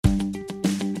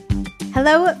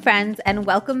Hello, friends, and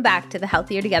welcome back to the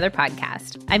Healthier Together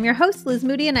podcast. I'm your host, Liz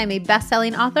Moody, and I'm a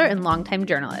best-selling author and longtime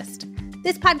journalist.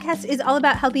 This podcast is all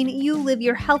about helping you live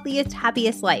your healthiest,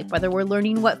 happiest life, whether we're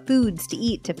learning what foods to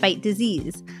eat to fight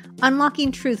disease,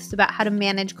 unlocking truths about how to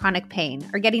manage chronic pain,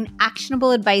 or getting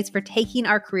actionable advice for taking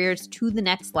our careers to the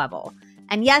next level.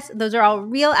 And yes, those are all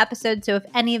real episodes, so if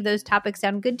any of those topics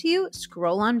sound good to you,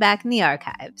 scroll on back in the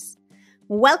archives.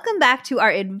 Welcome back to our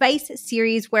advice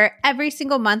series where every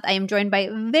single month I am joined by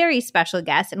very special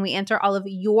guests and we answer all of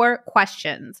your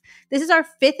questions. This is our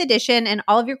 5th edition and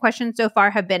all of your questions so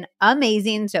far have been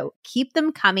amazing, so keep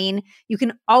them coming. You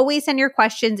can always send your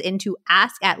questions into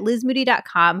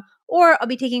ask@lizmoody.com, or I'll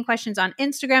be taking questions on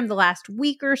Instagram the last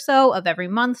week or so of every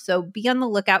month, so be on the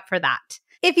lookout for that.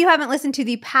 If you haven't listened to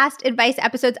the past advice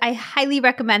episodes, I highly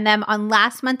recommend them. On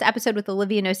last month's episode with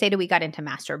Olivia Noceda, we got into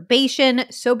masturbation,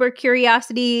 sober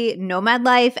curiosity, nomad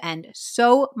life, and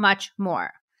so much more.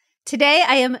 Today,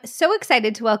 I am so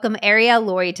excited to welcome Arielle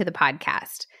Lorre to the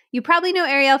podcast. You probably know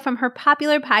Arielle from her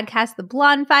popular podcast, The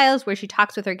Blonde Files, where she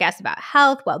talks with her guests about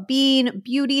health, well-being,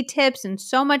 beauty tips, and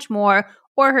so much more,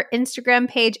 or her Instagram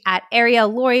page at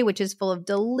Arielle Lorre, which is full of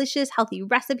delicious, healthy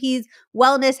recipes,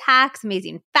 wellness hacks,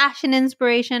 amazing fashion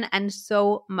inspiration, and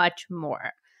so much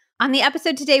more. On the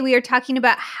episode today, we are talking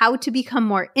about how to become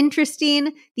more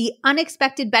interesting, the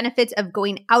unexpected benefits of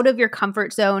going out of your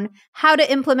comfort zone, how to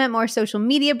implement more social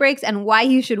media breaks and why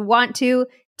you should want to,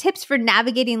 tips for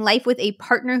navigating life with a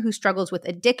partner who struggles with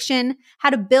addiction, how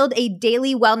to build a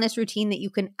daily wellness routine that you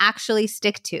can actually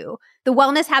stick to, the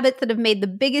wellness habits that have made the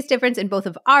biggest difference in both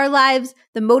of our lives,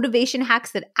 the motivation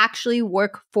hacks that actually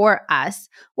work for us,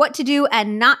 what to do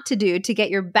and not to do to get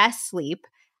your best sleep,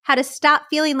 how to stop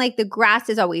feeling like the grass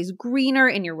is always greener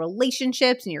in your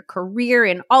relationships, in your career,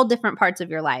 in all different parts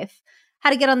of your life, how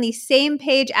to get on the same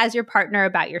page as your partner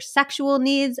about your sexual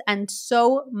needs, and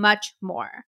so much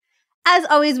more. As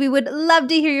always, we would love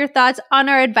to hear your thoughts on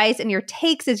our advice and your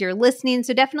takes as you're listening,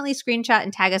 so definitely screenshot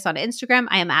and tag us on Instagram.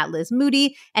 I am at Liz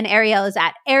Moody, and Arielle is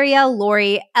at Arielle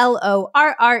Lorre,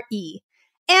 Lorre.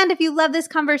 And if you love this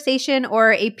conversation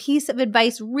or a piece of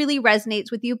advice really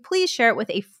resonates with you, please share it with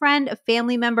a friend, a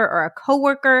family member, or a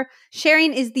coworker.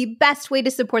 Sharing is the best way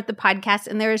to support the podcast,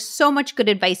 and there is so much good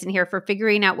advice in here for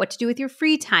figuring out what to do with your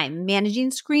free time, managing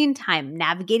screen time,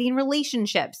 navigating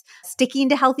relationships, sticking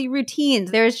to healthy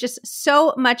routines. There is just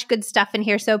so much good stuff in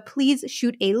here, so please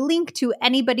shoot a link to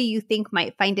anybody you think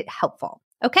might find it helpful.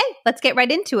 Okay, let's get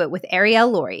right into it with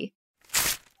Arielle Lorre.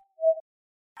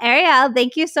 Arielle,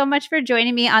 thank you so much for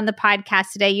joining me on the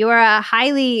podcast today. You are a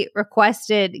highly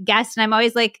requested guest, and I'm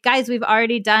always like, guys, we've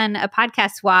already done a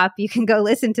podcast swap. You can go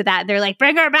listen to that. They're like,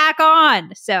 bring her back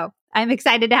on. So I'm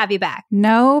excited to have you back.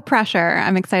 No pressure.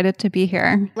 I'm excited to be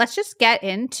here. Let's just get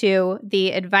into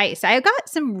the advice. I got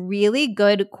some really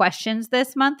good questions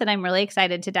this month, and I'm really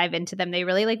excited to dive into them. They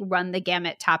really run the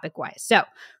gamut topic-wise. So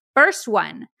first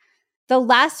one, the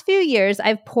last few years,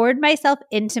 I've poured myself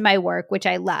into my work, which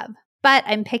I love. But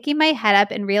I'm picking my head up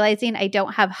and realizing I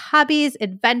don't have hobbies,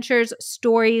 adventures,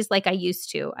 stories like I used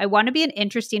to. I want to be an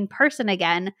interesting person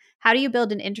again. How do you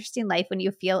build an interesting life when you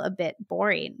feel a bit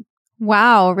boring?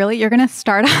 Wow, really? You're going to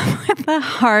start off with the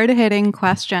hard-hitting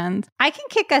questions. I can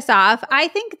kick us off. I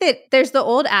think that there's the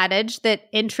old adage that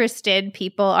interested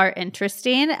people are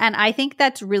interesting, and I think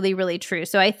that's really, really true.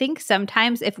 So I think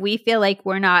sometimes if we feel like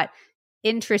we're not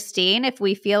interesting, if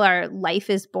we feel our life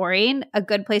is boring, a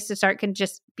good place to start can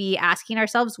just be asking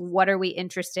ourselves, what are we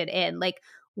interested in? Like,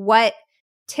 what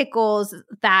tickles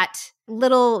that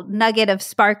little nugget of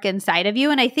spark inside of you?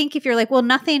 And I think if you're like, well,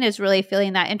 nothing is really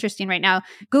feeling that interesting right now,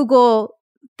 Google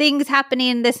things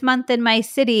happening this month in my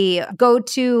city. Go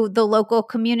to the local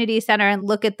community center and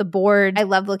look at the board. I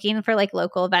love looking for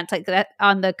local events like that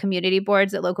on the community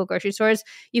boards at local grocery stores.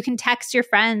 You can text your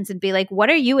friends and be like, what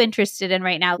are you interested in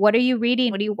right now? What are you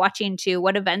reading? What are you watching to?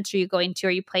 What events are you going to?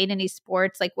 Are you playing any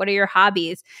sports? What are your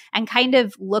hobbies? And kind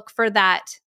of look for that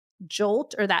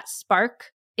jolt or that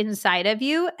spark inside of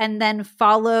you, and then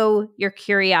follow your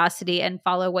curiosity and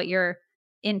follow what you're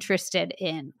interested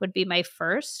in would be my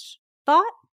first thought.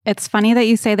 It's funny that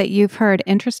you say that you've heard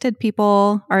interested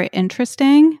people are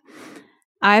interesting.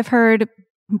 I've heard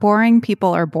boring people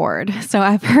are bored. So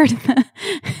I've heard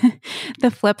the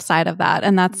flip side of that.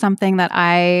 And that's something that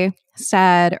I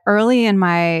said early in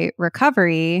my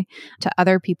recovery to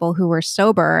other people who were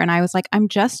sober. And I was like, I'm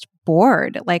just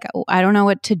bored. I don't know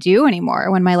what to do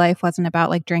anymore, when my life wasn't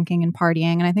about drinking and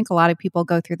partying. And I think a lot of people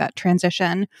go through that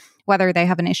transition, whether they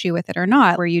have an issue with it or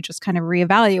not, where you just kind of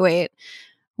reevaluate,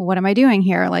 what am I doing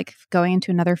here? Going into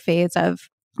another phase of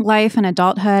life and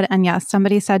adulthood. And yes,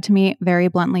 somebody said to me very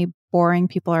bluntly, boring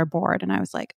people are bored. And I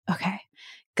was like, okay,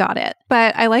 Got it.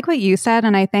 But I like what you said.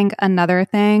 And I think another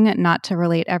thing, not to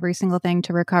relate every single thing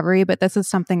to recovery, but this is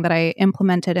something that I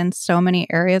implemented in so many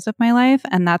areas of my life.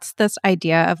 And that's this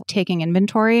idea of taking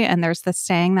inventory. And there's this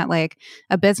saying that like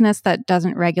a business that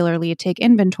doesn't regularly take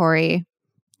inventory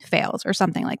fails or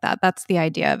something like that. That's the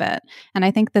idea of it. And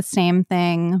I think the same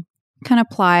thing can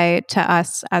apply to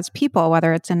us as people,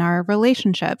 whether it's in our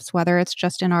relationships, whether it's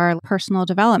just in our personal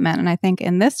development. And I think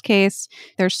in this case,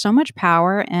 there's so much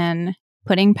power in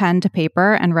putting pen to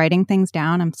paper and writing things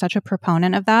down. I'm such a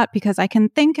proponent of that because I can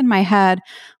think in my head,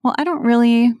 well, I don't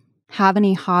really have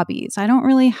any hobbies. I don't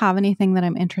really have anything that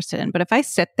I'm interested in. But if I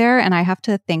sit there and I have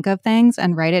to think of things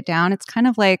and write it down, it's kind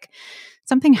of like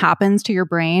something happens to your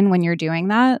brain when you're doing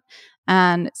that.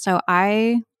 And so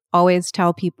I always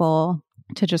tell people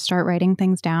to just start writing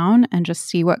things down and just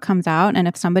see what comes out. And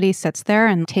if somebody sits there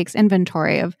and takes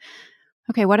inventory of,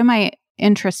 okay, what am I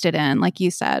interested in? Like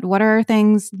you said, what are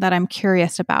things that I'm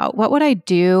curious about? What would I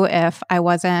do if I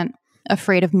wasn't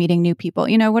afraid of meeting new people?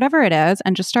 You know, whatever it is,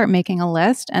 and just start making a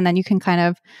list. And then you can kind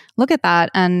of look at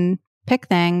that and pick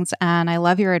things. And I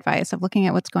love your advice of looking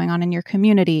at what's going on in your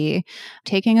community,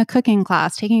 taking a cooking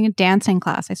class, taking a dancing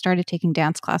class. I started taking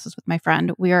dance classes with my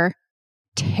friend. We are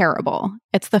terrible.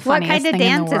 It's the funniest thing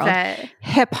in the world. What kind of dance is it?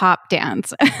 Hip hop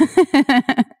dance.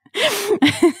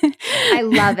 I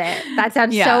love it. That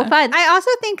sounds so fun. I also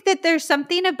think that there's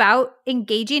something about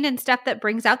engaging in stuff that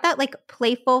brings out that like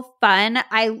playful fun,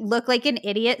 I look like an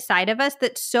idiot side of us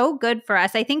that's so good for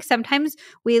us. I think sometimes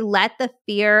we let the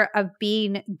fear of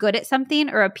being good at something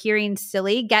or appearing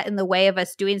silly get in the way of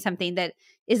us doing something that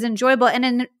is enjoyable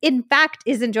and in fact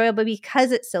is enjoyable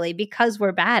because it's silly, because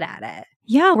we're bad at it.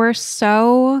 Yeah, we're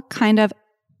so kind of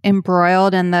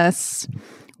embroiled in this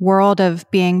world of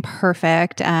being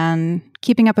perfect and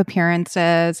keeping up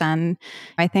appearances. And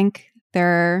I think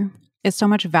there is so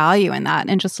much value in that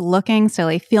and just looking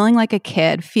silly, feeling like a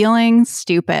kid, feeling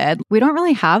stupid. We don't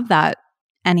really have that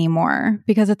anymore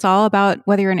because it's all about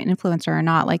whether you're an influencer or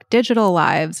not, like digital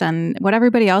lives and what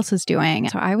everybody else is doing.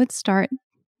 So I would start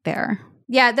there.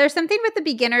 Yeah, there's something with the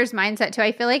beginner's mindset too.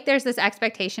 I feel like there's this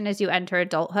expectation as you enter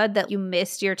adulthood that you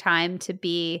missed your time to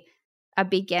be a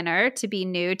beginner, to be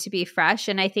new, to be fresh.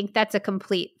 And I think that's a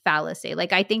complete fallacy.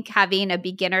 Like I think having a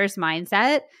beginner's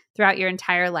mindset throughout your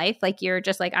entire life, like you're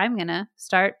just like, I'm going to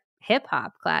start hip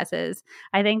hop classes.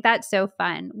 I think that's so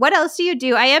fun. What else do you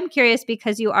do? I am curious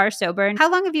because you are sober.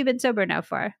 How long have you been sober now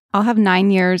for? I'll have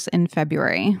 9 years in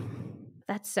February.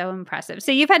 That's so impressive.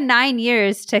 So you've had 9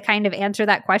 years to kind of answer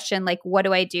that question, like, what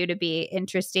do I do to be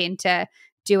interesting, to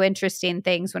do interesting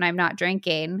things when I'm not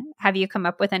drinking? Have you come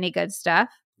up with any good stuff?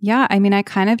 Yeah, I mean, I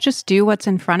kind of just do what's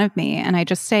in front of me and I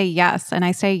just say yes. And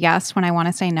I say yes when I want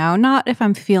to say no, not if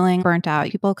I'm feeling burnt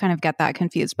out. People kind of get that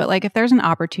confused. But like if there's an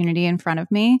opportunity in front of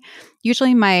me,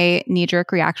 usually my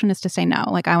knee-jerk reaction is to say no.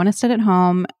 Like I want to sit at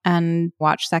home and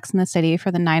watch Sex and the City for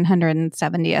the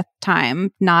 970th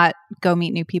time, not go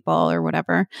meet new people or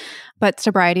whatever. But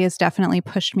sobriety has definitely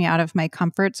pushed me out of my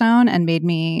comfort zone and made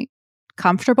me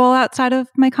comfortable outside of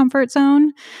my comfort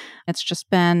zone. It's just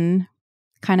been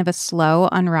kind of a slow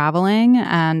unraveling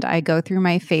and I go through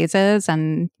my phases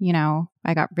and, you know,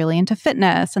 I got really into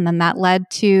fitness and then that led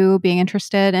to being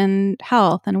interested in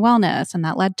health and wellness and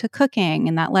that led to cooking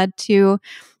and that led to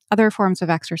other forms of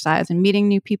exercise and meeting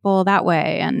new people that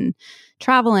way and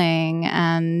traveling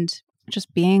and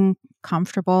just being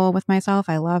comfortable with myself.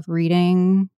 I love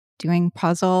reading, doing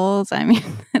puzzles. I mean,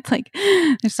 it's like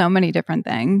there's so many different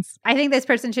things. I think this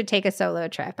person should take a solo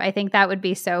trip. I think that would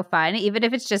be so fun. Even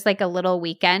if it's just like a little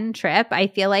weekend trip, I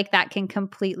feel like that can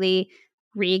completely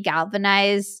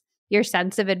re-galvanize your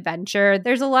sense of adventure.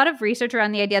 There's a lot of research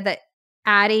around the idea that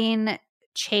adding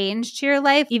change to your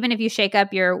life, even if you shake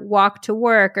up your walk to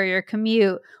work or your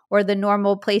commute or the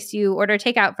normal place you order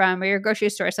takeout from or your grocery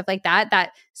store, stuff like that,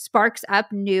 that sparks up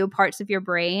new parts of your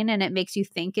brain and it makes you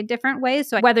think in different ways.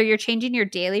 So whether you're changing your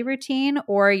daily routine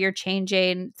or you're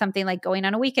changing something like going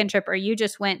on a weekend trip or you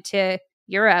just went to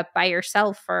Europe by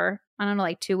yourself for, I don't know,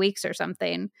 like 2 weeks or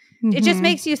something. Mm-hmm. It just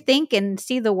makes you think and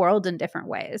see the world in different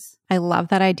ways. I love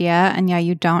that idea. And yeah,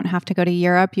 you don't have to go to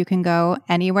Europe. You can go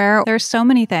anywhere. There's so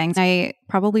many things. I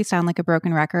probably sound like a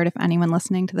broken record if anyone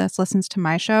listening to this listens to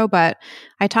my show, but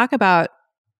I talk about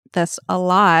this a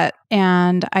lot.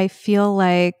 And I feel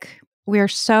like we're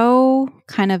so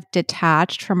kind of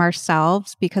detached from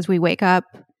ourselves because we wake up,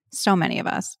 so many of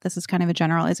us, this is kind of a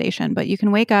generalization, but you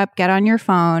can wake up, get on your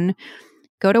phone,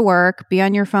 go to work, be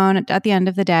on your phone at the end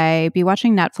of the day, be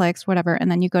watching Netflix, whatever,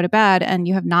 and then you go to bed and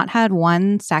you have not had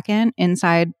 1 second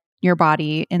inside your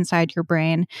body, inside your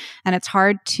brain. And it's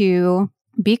hard to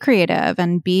be creative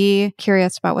and be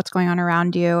curious about what's going on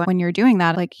around you. When you're doing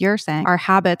that, like you're saying, our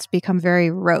habits become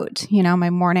very rote. You know, my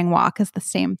morning walk is the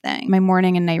same thing. My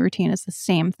morning and night routine is the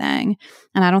same thing.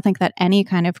 And I don't think that any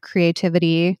kind of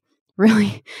creativity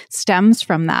really stems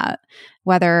from that,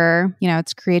 whether, you know,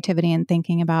 it's creativity in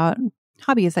thinking about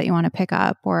hobbies that you want to pick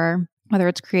up, or whether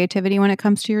it's creativity when it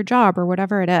comes to your job or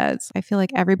whatever it is. I feel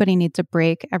like everybody needs a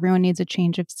break. Everyone needs a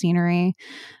change of scenery.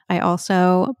 I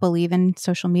also believe in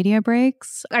social media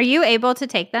breaks. Are you able to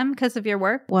take them because of your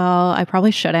work? Well, I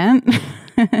probably shouldn't.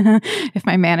 If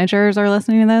my managers are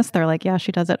listening to this, they're like, yeah,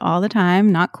 she does it all the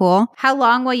time. Not cool. How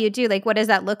long will you do? Like, what does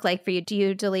that look like for you? Do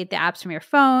you delete the apps from your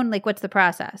phone? Like, what's the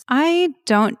process? I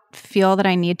don't feel that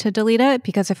I need to delete it,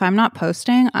 because if I'm not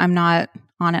posting, I'm not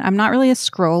on it. I'm not really a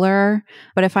scroller,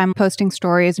 but if I'm posting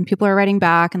stories and people are writing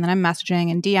back, and then I'm messaging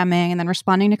and DMing and then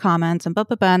responding to comments and blah,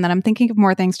 blah, blah, and then I'm thinking of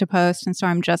more things to post. And so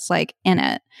I'm just like in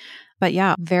it. But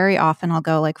yeah, very often I'll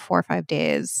go like 4 or 5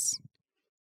 days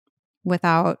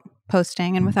without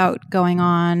posting and without going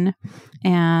on.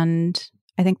 And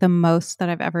I think the most that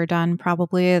I've ever done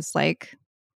probably is like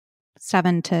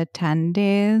 7 to 10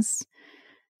 days.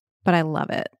 But I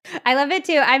love it. I love it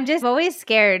too. I'm just always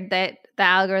scared that the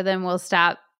algorithm will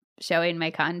stop showing my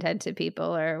content to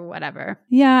people or whatever.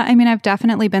 Yeah. I mean, I've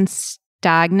definitely been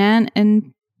stagnant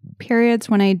in periods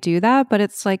when I do that, but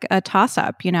it's like a toss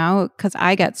up, you know, because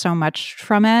I get so much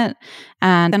from it.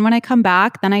 And then when I come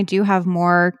back, then I do have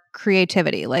more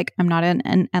creativity. Like, I'm not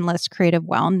an endless creative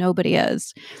well. Nobody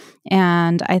is.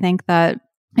 And I think that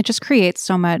it just creates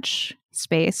so much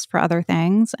space for other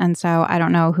things. And so I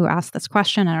don't know who asked this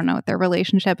question. I don't know what their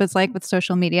relationship is like with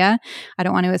social media. I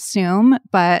don't want to assume,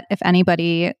 but if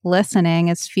anybody listening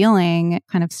is feeling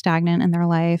kind of stagnant in their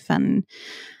life, and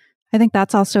I think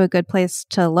that's also a good place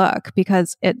to look,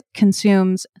 because it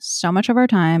consumes so much of our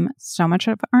time, so much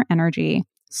of our energy,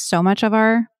 so much of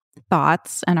our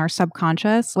thoughts and our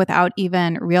subconscious, without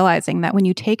even realizing that when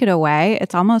you take it away,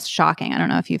 it's almost shocking. I don't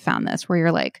know if you found this, where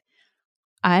you're like,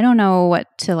 I don't know what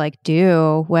to like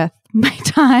do with my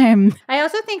time. I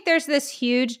also think there's this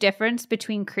huge difference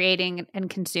between creating and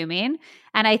consuming.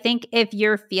 And I think if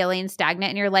you're feeling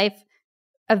stagnant in your life,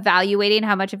 evaluating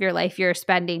how much of your life you're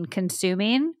spending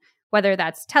consuming, whether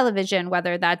that's television,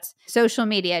 whether that's social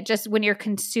media, just when you're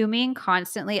consuming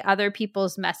constantly other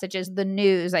people's messages, the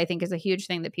news, I think is a huge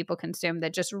thing that people consume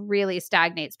that just really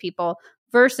stagnates people,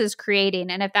 versus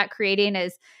creating. And if that creating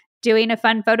is doing a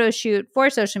fun photo shoot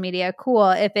for social media, cool.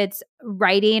 If it's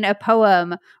writing a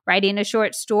poem, writing a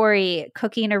short story,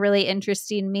 cooking a really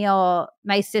interesting meal.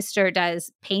 My sister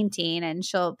does painting, and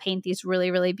she'll paint these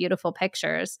really, really beautiful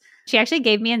pictures. She actually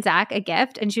gave me and Zach a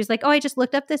gift, and she was like, oh, I just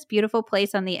looked up this beautiful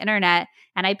place on the internet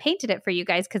and I painted it for you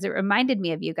guys because it reminded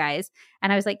me of you guys.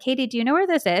 And I was like, Katie, do you know where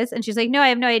this is? And she's like, no, I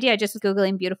have no idea. I just was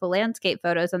Googling beautiful landscape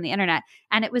photos on the internet.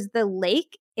 And it was the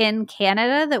lake in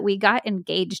Canada that we got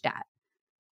engaged at.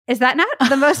 Is that not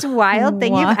the most wild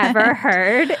thing you've ever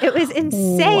heard? It was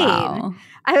insane. Wow.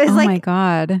 I was oh like, my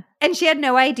God. And she had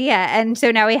no idea. And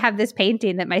so now we have this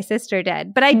painting that my sister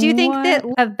did. But I do think that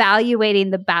evaluating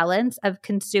the balance of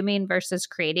consuming versus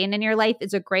creating in your life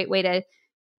is a great way to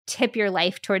tip your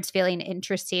life towards feeling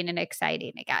interesting and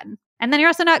exciting again. And then you're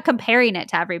also not comparing it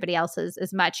to everybody else's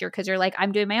as much, because you're like,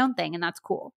 I'm doing my own thing, and that's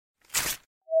cool.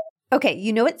 Okay,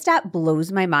 you know what stat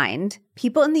blows my mind?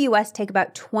 People in the US take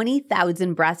about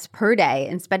 20,000 breaths per day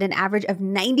and spend an average of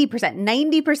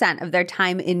 90% of their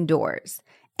time indoors.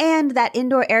 And that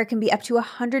indoor air can be up to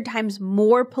 100 times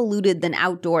more polluted than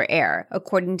outdoor air,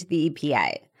 according to the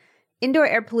EPA. Indoor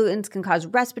air pollutants can cause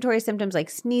respiratory symptoms like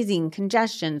sneezing,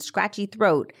 congestion, scratchy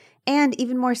throat, and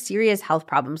even more serious health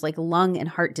problems like lung and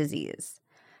heart disease.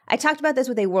 I talked about this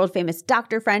with a world-famous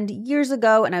doctor friend years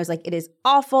ago, and I was like, it is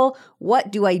awful. What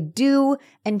do I do?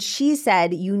 And she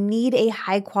said, you need a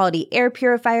high-quality air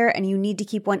purifier, and you need to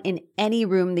keep one in any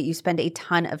room that you spend a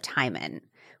ton of time in,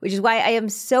 which is why I am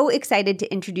so excited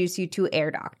to introduce you to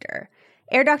Air Doctor.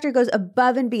 Air Doctor goes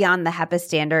above and beyond the HEPA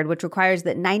standard, which requires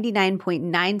that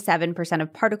 99.97%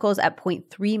 of particles at 0.3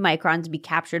 microns be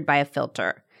captured by a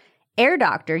filter. Air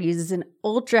Doctor uses an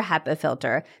ultra HEPA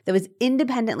filter that was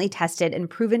independently tested and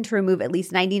proven to remove at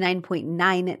least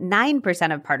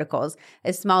 99.99% of particles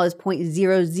as small as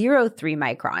 0.003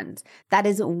 microns. That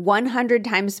is 100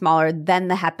 times smaller than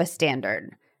the HEPA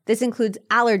standard. This includes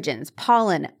allergens,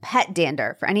 pollen, pet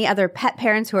dander. For any other pet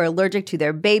parents who are allergic to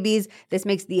their babies, this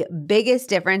makes the biggest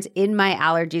difference in my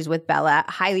allergies with Bella.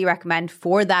 Highly recommend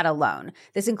for that alone.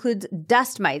 This includes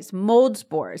dust mites, mold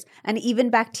spores, and even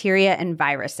bacteria and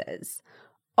viruses.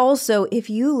 Also, if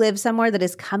you live somewhere that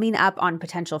is coming up on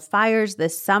potential fires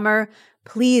this summer,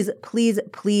 please, please,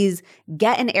 please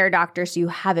get an air doctor so you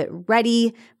have it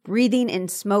ready. Breathing in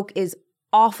smoke is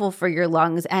awful for your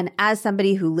lungs. And as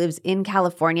somebody who lives in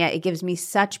California, it gives me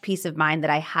such peace of mind that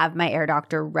I have my air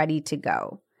doctor ready to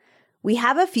go. We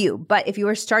have a few, but if you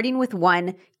are starting with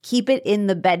one, keep it in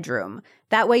the bedroom.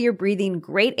 That way you're breathing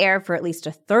great air for at least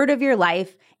a third of your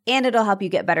life, and it'll help you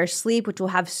get better sleep, which will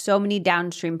have so many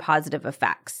downstream positive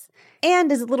effects.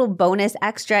 And as a little bonus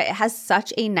extra, it has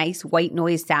such a nice white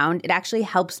noise sound. It actually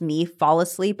helps me fall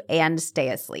asleep and stay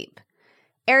asleep.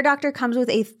 Air Doctor comes with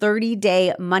a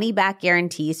 30-day money-back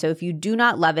guarantee, so if you do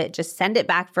not love it, just send it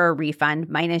back for a refund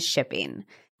minus shipping.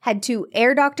 Head to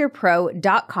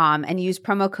airdoctorpro.com and use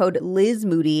promo code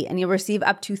LizMoody, and you'll receive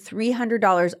up to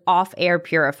 $300 off air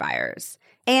purifiers.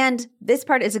 And this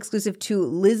part is exclusive to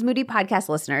Liz Moody podcast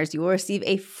listeners. You will receive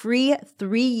a free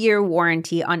 3-year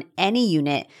warranty on any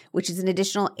unit, which is an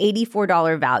additional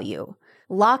 $84 value.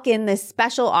 Lock in this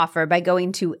special offer by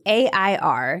going to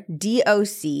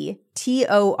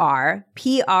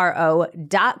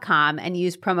airdoctorpro.com and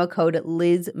use promo code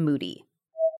LizMoody.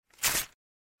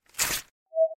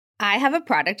 I have a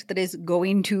product that is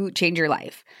going to change your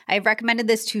life. I've recommended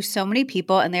this to so many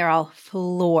people and they're all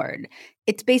floored.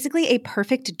 It's basically a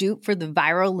perfect dupe for the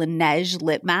viral Laneige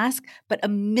lip mask, but a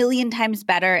million times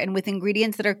better and with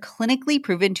ingredients that are clinically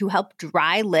proven to help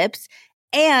dry lips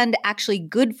and actually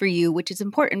good for you, which is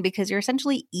important because you're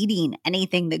essentially eating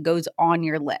anything that goes on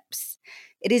your lips.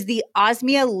 It is the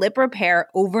Osmia Lip Repair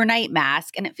Overnight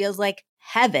Mask, and it feels like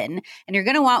heaven. And you're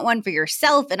going to want one for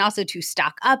yourself and also to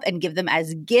stock up and give them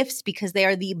as gifts because they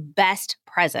are the best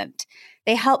present.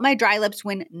 They help my dry lips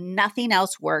when nothing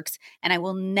else works, and I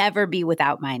will never be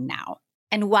without mine now.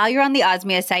 And while you're on the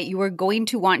Osmia site, you are going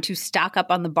to want to stock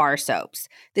up on the bar soaps.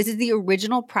 This is the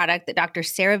original product that Dr.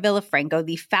 Sarah Villafranco,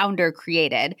 the founder,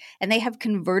 created, and they have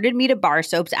converted me to bar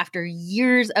soaps after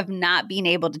years of not being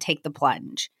able to take the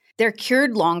plunge. They're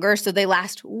cured longer, so they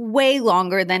last way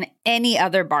longer than any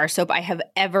other bar soap I have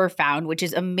ever found, which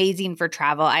is amazing for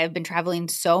travel. I have been traveling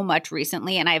so much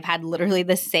recently, and I've had literally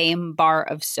the same bar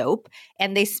of soap,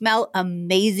 and they smell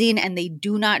amazing, and they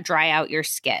do not dry out your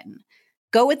skin.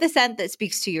 Go with the scent that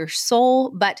speaks to your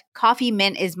soul, but coffee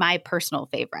mint is my personal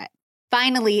favorite.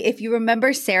 Finally, if you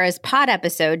remember Sarah's pod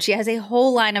episode, she has a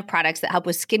whole line of products that help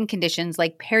with skin conditions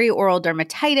like perioral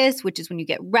dermatitis, which is when you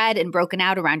get red and broken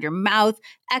out around your mouth,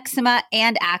 eczema,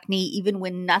 and acne, even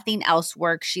when nothing else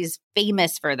works. She's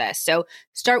famous for this. So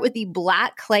start with the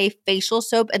Black Clay facial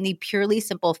soap and the Purely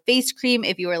Simple face cream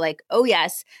if you are like, oh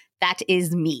yes, that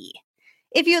is me.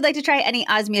 If you would like to try any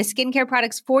Osmia skincare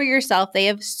products for yourself, they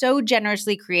have so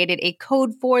generously created a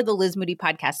code for the Liz Moody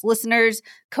podcast listeners.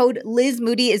 Code Liz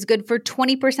Moody is good for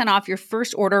 20% off your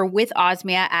first order with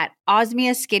Osmia at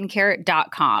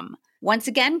osmiaskincare.com. Once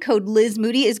again, code Liz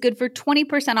Moody is good for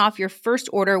 20% off your first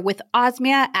order with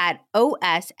Osmia at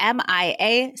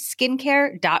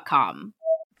osmiaskincare.com.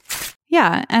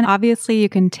 Yeah. And obviously you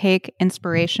can take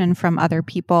inspiration from other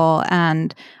people.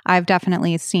 And I've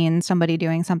definitely seen somebody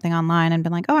doing something online and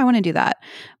been like, oh, I want to do that.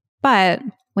 But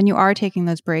when you are taking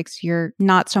those breaks, you're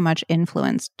not so much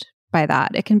influenced by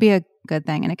that. It can be a good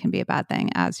thing and it can be a bad thing,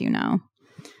 as you know.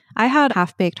 I had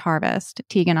Half-Baked Harvest,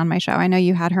 Tegan, on my show. I know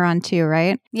you had her on too,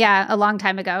 right? Yeah, a long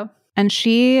time ago. And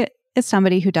she is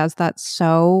somebody who does that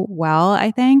so well,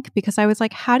 I think, because I was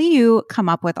like, how do you come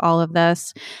up with all of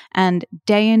this? And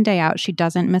day in, day out, she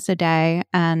doesn't miss a day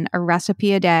and a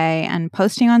recipe a day and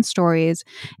posting on stories.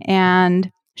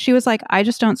 And she was like, I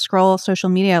just don't scroll social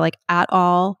media like at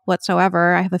all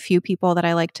whatsoever. I have a few people that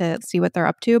I like to see what they're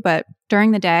up to, but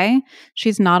during the day,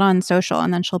 she's not on social.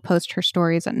 And then she'll post her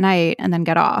stories at night and then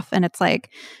get off. And it's like,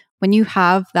 when you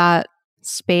have that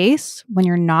space, when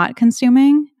you're not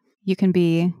consuming, you can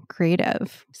be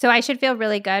creative. So I should feel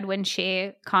really good when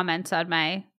she comments on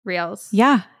my reels.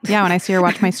 Yeah. Yeah. When I see her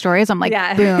watch my stories, I'm like,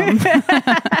 boom.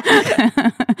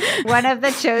 One of the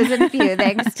chosen few.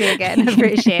 Thanks, Tegan.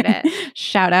 Appreciate it.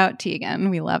 Shout out, Tegan.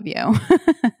 We love you.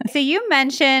 So you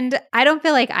mentioned, I don't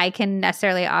feel like I can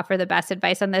necessarily offer the best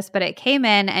advice on this, but it came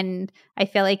in and I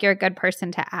feel like you're a good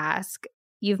person to ask.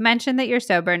 You've mentioned that you're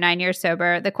sober, 9 years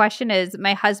sober. The question is,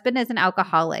 my husband is an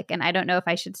alcoholic and I don't know if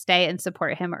I should stay and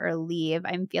support him or leave.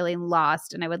 I'm feeling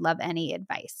lost and I would love any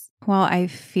advice. Well, I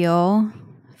feel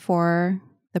for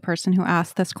the person who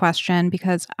asked this question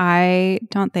because I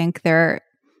don't think there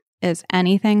is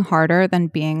anything harder than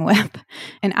being with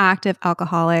an active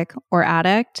alcoholic or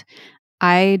addict.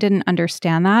 I didn't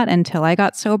understand that until I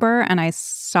got sober and I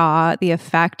saw the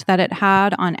effect that it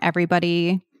had on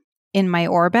everybody in my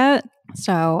orbit.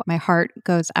 So my heart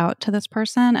goes out to this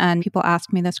person, and people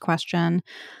ask me this question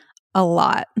a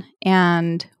lot.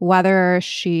 And whether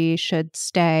she should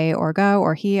stay or go,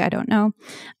 or he, I don't know.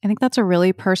 I think that's a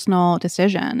really personal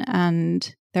decision.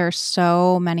 And there are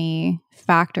so many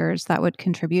factors that would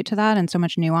contribute to that and so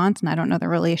much nuance. And I don't know the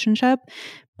relationship.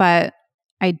 But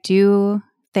I do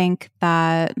think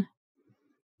that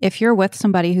if you're with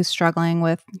somebody who's struggling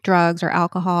with drugs or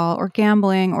alcohol or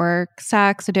gambling or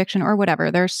sex addiction or whatever,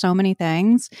 there's so many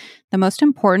things. The most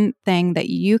important thing that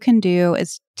you can do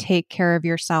is take care of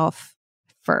yourself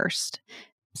first.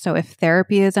 So if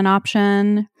therapy is an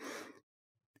option,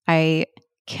 I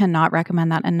cannot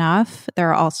recommend that enough. There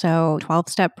are also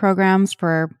 12-step programs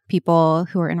for people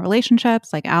who are in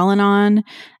relationships, like Al-Anon,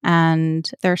 and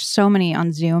there's so many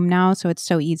on Zoom now, so it's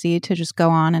so easy to just go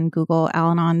on and Google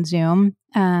Al-Anon Zoom.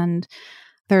 And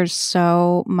there's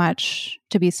so much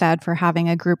to be said for having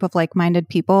a group of like-minded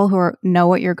people who know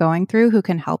what you're going through, who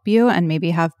can help you and maybe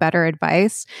have better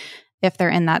advice if they're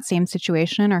in that same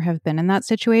situation or have been in that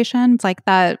situation. It's like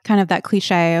that kind of that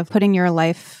cliche of putting your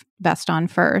life vest on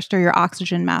first or your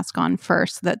oxygen mask on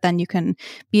first, so that then you can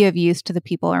be of use to the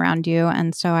people around you.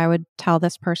 And so I would tell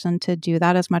this person to do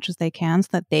that as much as they can so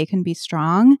that they can be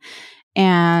strong.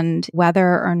 And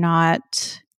whether or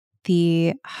not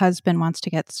the husband wants to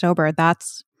get sober,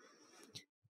 that's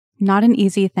not an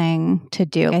easy thing to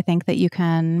do. I think that you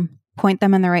can point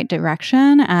them in the right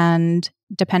direction, and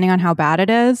depending on how bad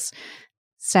it is,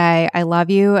 say, I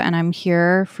love you and I'm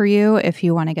here for you if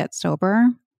you want to get sober.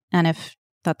 And if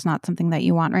that's not something that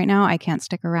you want right now, I can't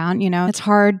stick around. You know, it's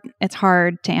hard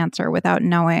to answer without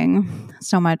knowing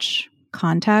so much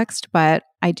context, but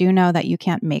I do know that you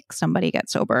can't make somebody get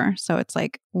sober. So it's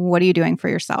like, what are you doing for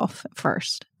yourself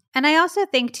first? And I also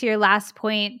think, to your last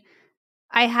point,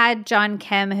 I had John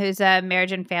Kim, who's a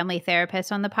marriage and family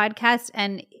therapist, on the podcast,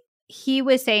 and he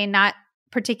was saying, not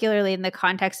particularly in the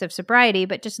context of sobriety,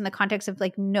 but just in the context of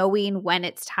like knowing when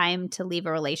it's time to leave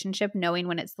a relationship, knowing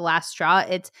when it's the last straw.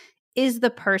 Is the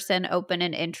person open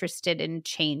and interested in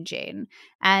changing?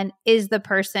 And is the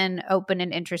person open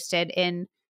and interested in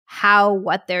how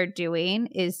what they're doing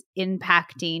is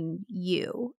impacting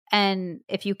you? And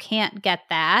if you can't get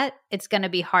that, it's going to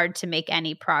be hard to make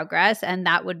any progress. And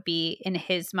that would be, in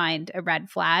his mind, a red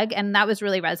flag. And that was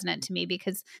really resonant to me,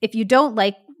 because if you don't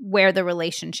like where the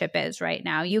relationship is right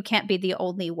now, you can't be the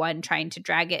only one trying to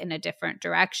drag it in a different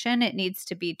direction. It needs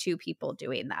to be two people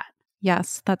doing that.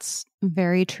 Yes, that's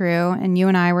very true. And you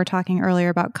and I were talking earlier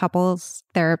about couples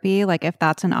therapy. Like, if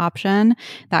that's an option,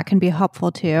 that can be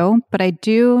helpful too. But I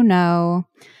do know,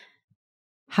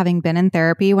 having been in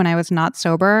therapy when I was not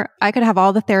sober, I could have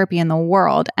all the therapy in the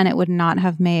world and it would not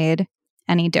have made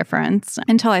any difference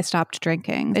until I stopped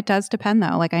drinking. It does depend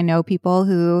though. Like, I know people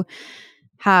who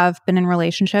have been in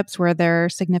relationships where their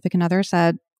significant other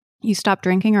said, you stop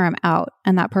drinking or I'm out.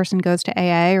 And that person goes to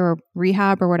AA or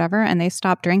rehab or whatever, and they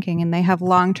stop drinking and they have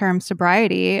long-term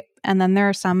sobriety. And then there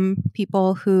are some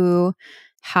people who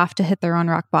have to hit their own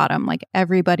rock bottom. Like,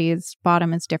 everybody's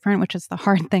bottom is different, which is the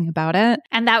hard thing about it.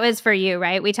 And that was for you,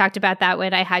 right? We talked about that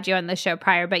when I had you on the show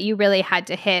prior, but you really had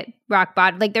to hit rock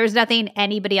bottom. Like, there was nothing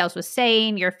anybody else was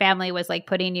saying. Your family was like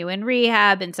putting you in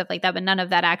rehab and stuff like that, but none of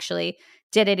that actually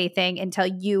did anything until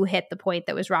you hit the point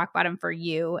that was rock bottom for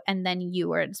you. And then you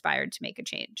were inspired to make a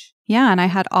change. Yeah. And I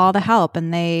had all the help,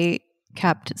 and they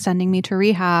kept sending me to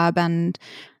rehab and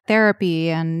therapy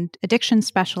and addiction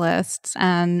specialists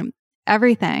and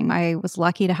everything. I was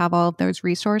lucky to have all of those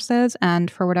resources. And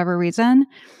for whatever reason,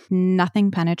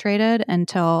 nothing penetrated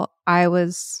until I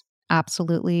was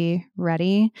absolutely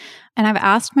ready. And I've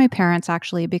asked my parents,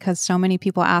 actually, because so many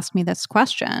people ask me this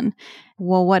question,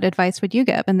 well, what advice would you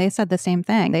give? And they said the same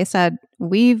thing. They said,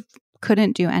 we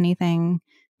couldn't do anything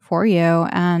for you.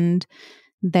 And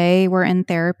they were in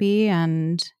therapy.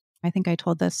 And I think I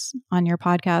told this on your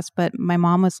podcast, but my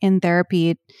mom was in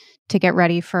therapy to get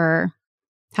ready for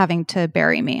having to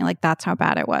bury me. Like, that's how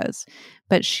bad it was.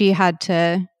 But she had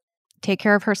to take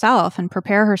care of herself and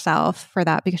prepare herself for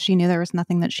that, because she knew there was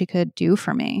nothing that she could do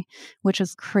for me, which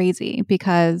is crazy.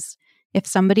 Because if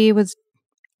somebody was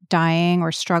dying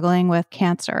or struggling with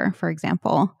cancer, for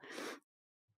example,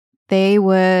 they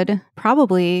would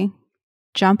probably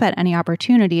jump at any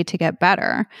opportunity to get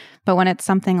better. But when it's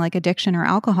something like addiction or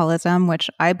alcoholism,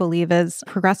 which I believe is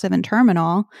progressive and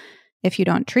terminal, if you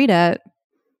don't treat it,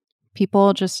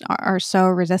 people just are so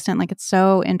resistant. Like, it's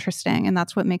so interesting. And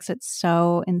that's what makes it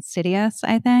so insidious,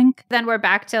 I think. Then we're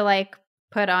back to like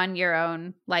put on your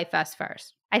own life vest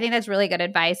first. I think that's really good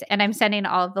advice. And I'm sending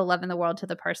all of the love in the world to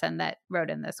the person that wrote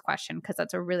in this question because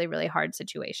that's a really, really hard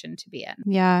situation to be in.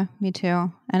 Yeah, me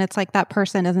too. And it's like that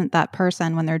person isn't that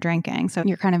person when they're drinking. So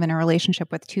you're kind of in a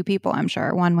relationship with two people, I'm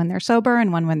sure. One when they're sober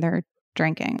and one when they're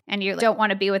drinking. And you don't want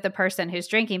to be with a person who's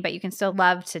drinking, but you can still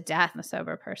love to death a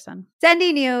sober person.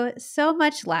 Sending you so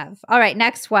much love. All right,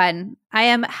 next one. I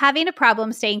am having a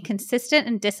problem staying consistent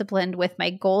and disciplined with my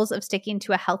goals of sticking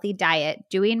to a healthy diet,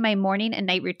 doing my morning and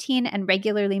night routine, and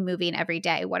regularly moving every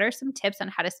day. What are some tips on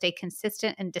how to stay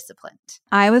consistent and disciplined?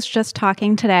 I was just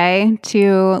talking today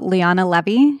to Liana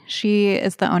Levy. She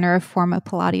is the owner of Forma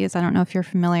Pilates. I don't know if you're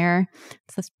familiar.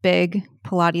 It's this big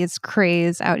Pilates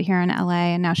craze out here in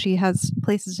LA, and now she has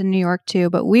places in New York too.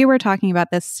 But we were talking about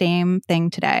this same thing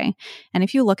today. And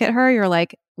if you look at her, you're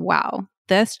like, wow,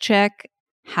 this chick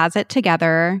has it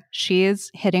together.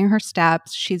 She's hitting her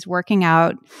steps. She's working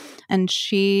out. And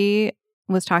she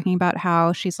was talking about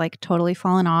how she's like totally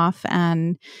fallen off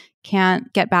and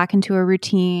can't get back into a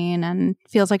routine and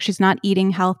feels like she's not eating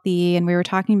healthy. And we were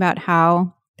talking about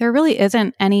how there really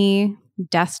isn't any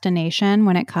destination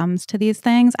when it comes to these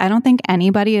things. I don't think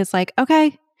anybody is like,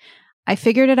 okay, I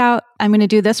figured it out. I'm going to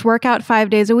do this workout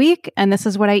 5 days a week and this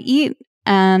is what I eat.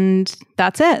 And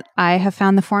that's it. I have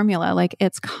found the formula. Like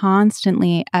it's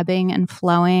constantly ebbing and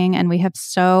flowing. And we have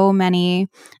so many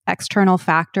external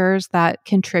factors that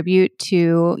contribute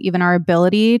to even our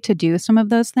ability to do some of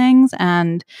those things.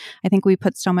 And I think we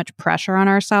put so much pressure on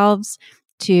ourselves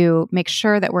to make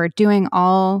sure that we're doing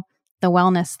all the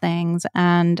wellness things.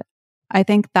 And I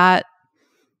think that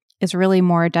is really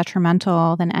more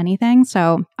detrimental than anything.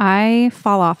 So I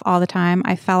fall off all the time.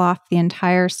 I fell off the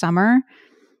entire summer.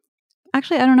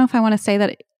 Actually, I don't know if I want to say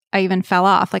that I even fell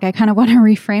off. Like I kind of want to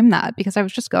reframe that because I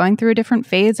was just going through a different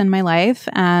phase in my life.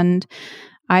 And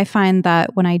I find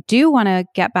that when I do want to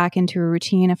get back into a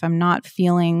routine, if I'm not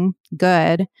feeling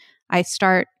good, I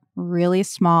start really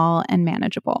small and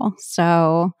manageable.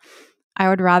 So I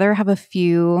would rather have a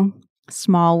few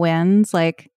small wins,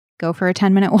 like go for a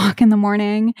 10-minute walk in the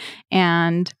morning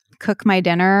and cook my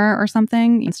dinner or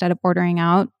something instead of ordering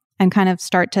out, and kind of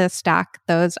start to stack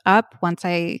those up once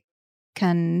I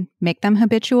can make them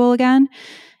habitual again,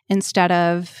 instead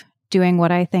of doing what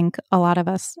I think a lot of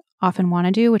us often want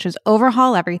to do, which is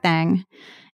overhaul everything.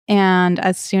 And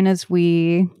as soon as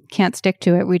we can't stick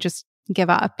to it, we just give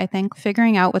up. I think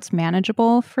figuring out what's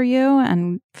manageable for you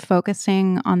and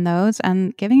focusing on those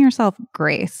and giving yourself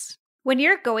grace. When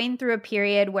you're going through a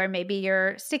period where maybe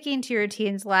you're sticking to your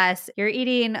routines less, you're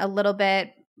eating a little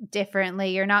bit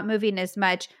differently, you're not moving as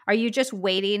much, are you just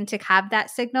waiting to have that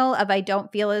signal of I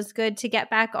don't feel as good to get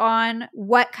back on?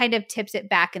 What kind of tips it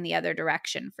back in the other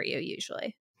direction for you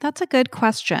usually? That's a good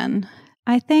question.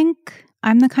 I think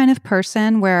I'm the kind of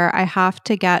person where I have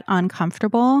to get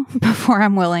uncomfortable before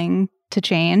I'm willing to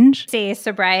change. See,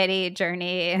 sobriety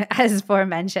journey as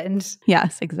aforementioned.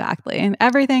 Yes, exactly.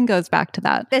 Everything goes back to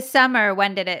that. This summer,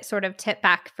 when did it sort of tip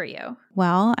back for you?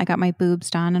 Well, I got my boobs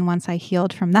done. And once I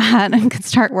healed from that and could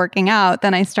start working out,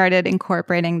 then I started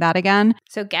incorporating that again.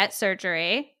 So get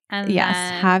surgery. And yes,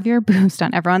 have your boobs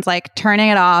done. Everyone's like turning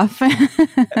it off.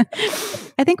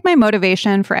 I think my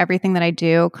motivation for everything that I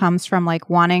do comes from like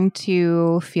wanting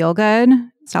to feel good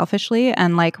selfishly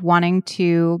and like wanting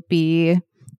to be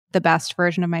the best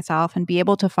version of myself and be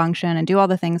able to function and do all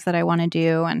the things that I want to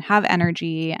do and have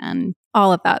energy and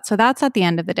all of that. So that's at the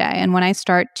end of the day. And when I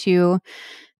start to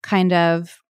kind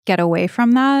of get away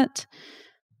from that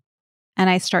and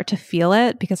I start to feel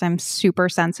it because I'm super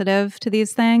sensitive to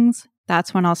these things,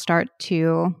 that's when I'll start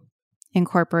to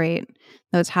incorporate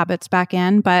those habits back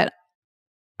in. But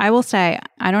I will say,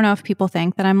 I don't know if people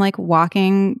think that I'm like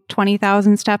walking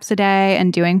 20,000 steps a day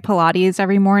and doing Pilates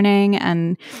every morning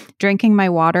and drinking my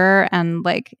water and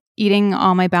like eating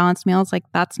all my balanced meals. Like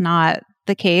that's not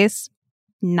the case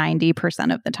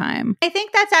 90% of the time. I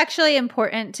think that's actually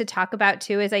important to talk about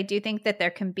too, is I do think that there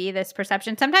can be this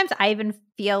perception. Sometimes I even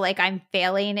feel like I'm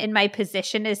failing in my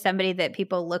position as somebody that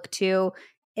people look to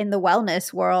in the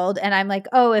wellness world. And I'm like,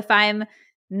 oh, if I'm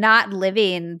not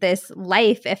living this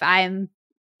life, if I'm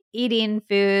eating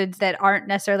foods that aren't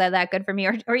necessarily that good for me,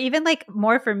 or even like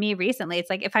more for me recently, it's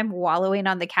like if I'm wallowing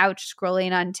on the couch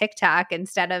scrolling on TikTok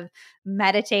instead of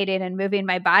meditating and moving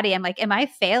my body, I'm like, am I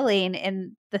failing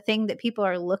in the thing that people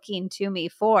are looking to me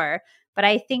for? But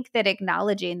I think that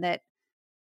acknowledging that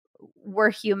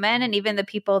we're human, and even the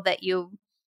people that you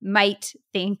might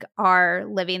think are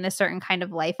living a certain kind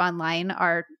of life online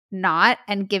are not,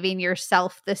 and giving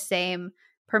yourself the same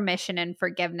permission and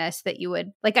forgiveness that you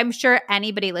would, like, I'm sure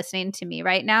anybody listening to me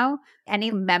right now,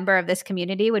 any member of this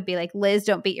community would be like, Liz,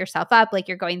 don't beat yourself up. Like,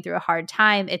 you're going through a hard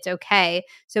time. It's okay.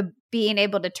 So being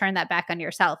able to turn that back on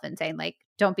yourself and saying, like,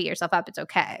 don't beat yourself up. It's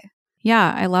okay.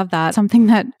 Yeah, I love that. Something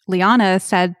that Liana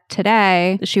said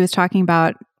today, she was talking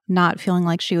about not feeling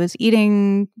like she was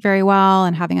eating very well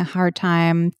and having a hard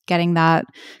time getting that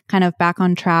kind of back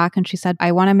on track. And she said,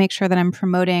 I want to make sure that I'm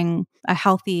promoting a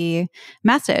healthy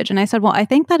message. And I said, well, I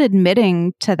think that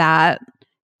admitting to that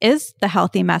is the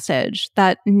healthy message,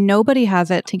 that nobody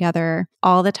has it together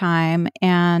all the time.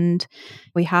 And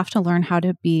we have to learn how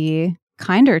to be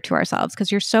kinder to ourselves,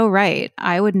 because you're so right.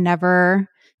 I would never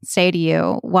say to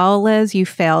you, well, Liz, you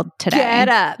failed today. Get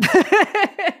up.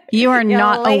 You are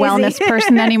not lazy. a wellness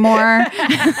person anymore.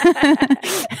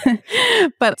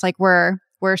 But it's like we're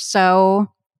so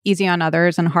easy on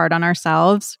others and hard on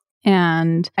ourselves.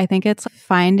 And I think it's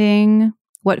finding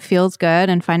what feels good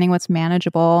and finding what's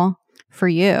manageable for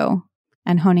you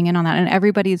and honing in on that. And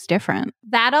everybody's different.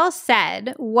 That all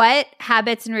said, what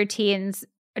habits and routines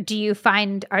do you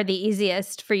find are the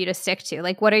easiest for you to stick to?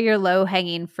 Like, what are your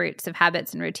low-hanging fruits of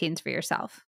habits and routines for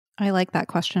yourself? I like that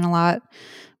question a lot.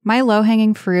 My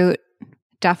low-hanging fruit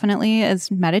definitely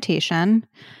is meditation.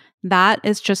 That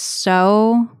is just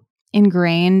so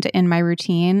ingrained in my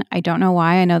routine. I don't know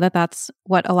why. I know that that's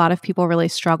what a lot of people really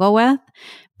struggle with,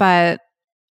 but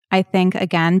I think,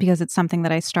 again, because it's something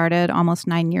that I started almost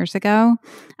 9 years ago,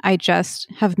 I just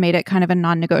have made it kind of a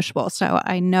non-negotiable. So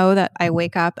I know that I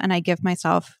wake up and I give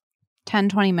myself 10,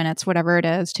 20 minutes, whatever it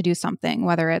is, to do something,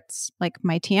 whether it's like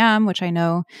my TM, which I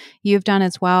know you've done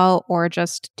as well, or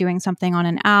just doing something on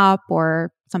an app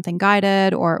or something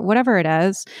guided or whatever it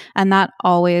is. And that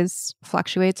always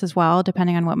fluctuates as well,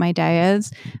 depending on what my day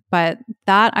is. But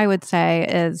that, I would say,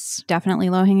 is definitely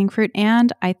low-hanging fruit.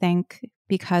 And I think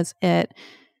because it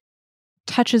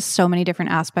touches so many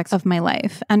different aspects of my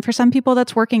life. And for some people,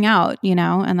 that's working out,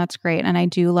 and that's great. And I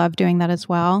do love doing that as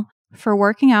well. For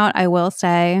working out, I will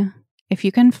say, if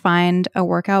you can find a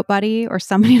workout buddy or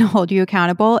somebody to hold you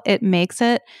accountable, it makes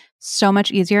it so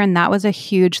much easier. And that was a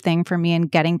huge thing for me in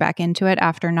getting back into it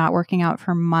after not working out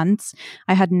for months.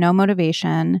 I had no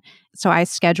motivation. So I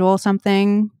schedule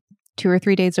something 2 or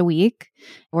 3 days a week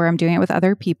where I'm doing it with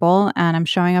other people and I'm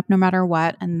showing up no matter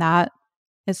what. And that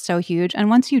is so huge. And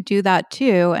once you do that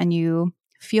too, and you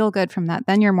feel good from that,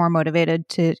 then you're more motivated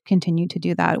to continue to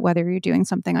do that, whether you're doing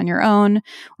something on your own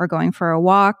or going for a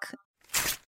walk.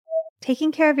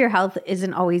 Taking care of your health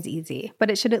isn't always easy, but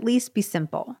it should at least be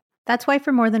simple. That's why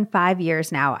for more than 5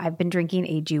 years now, I've been drinking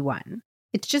AG1.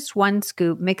 It's just 1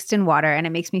 scoop mixed in water, and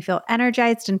it makes me feel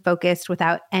energized and focused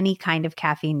without any kind of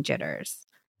caffeine jitters.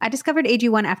 I discovered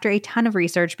AG1 after a ton of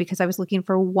research because I was looking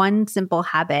for one simple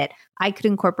habit I could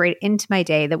incorporate into my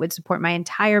day that would support my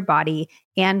entire body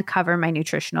and cover my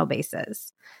nutritional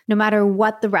bases. No matter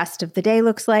what the rest of the day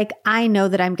looks like, I know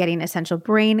that I'm getting essential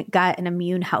brain, gut, and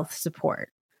immune health support.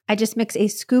 I just mix a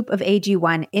scoop of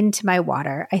AG1 into my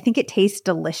water. I think it tastes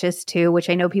delicious too, which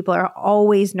I know people are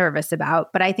always nervous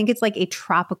about, but I think it's like a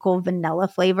tropical vanilla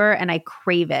flavor and I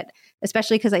crave it,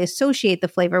 especially because I associate the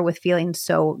flavor with feeling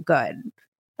so good.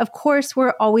 Of course,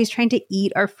 we're always trying to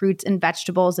eat our fruits and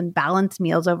vegetables and balance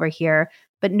meals over here,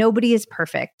 but nobody is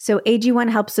perfect. So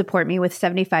AG1 helps support me with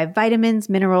 75 vitamins,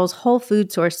 minerals, whole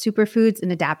food source superfoods,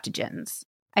 and adaptogens.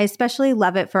 I especially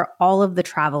love it for all of the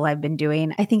travel I've been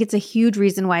doing. I think it's a huge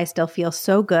reason why I still feel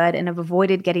so good and have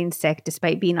avoided getting sick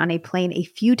despite being on a plane a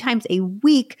few times a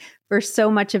week for so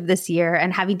much of this year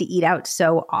and having to eat out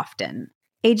so often.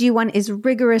 AG1 is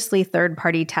rigorously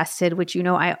third-party tested, which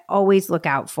I always look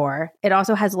out for. It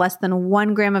also has less than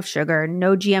 1 gram of sugar,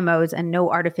 no GMOs, and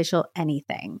no artificial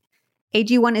anything.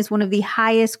 AG1 is one of the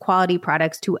highest quality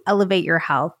products to elevate your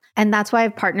health, and that's why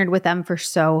I've partnered with them for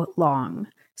so long.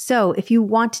 So if you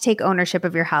want to take ownership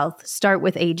of your health, start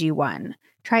with AG1.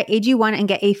 Try AG1 and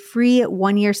get a free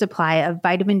 1-year supply of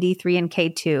vitamin D3 and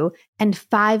K2 and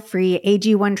 5 free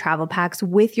AG1 travel packs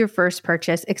with your first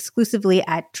purchase exclusively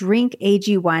at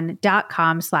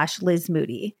drinkag1.com/Liz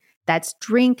Moody. That's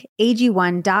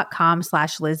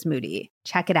drinkag1.com/Liz Moody.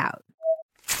 Check it out.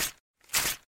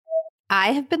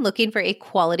 I have been looking for a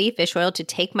quality fish oil to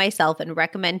take myself and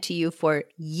recommend to you for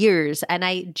years, and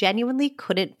I genuinely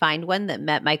couldn't find one that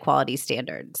met my quality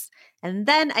standards. And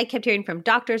then I kept hearing from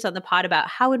doctors on the pod about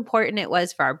how important it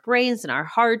was for our brains and our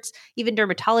hearts, even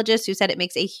dermatologists who said it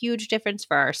makes a huge difference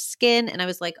for our skin. And I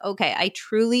was like, okay, I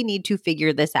truly need to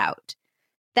figure this out.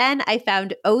 Then I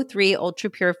found O3 Ultra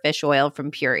Pure Fish Oil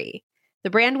from Puri. The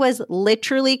brand was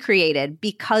literally created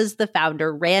because the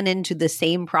founder ran into the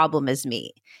same problem as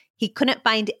me. He couldn't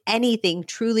find anything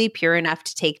truly pure enough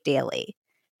to take daily.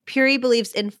 Puree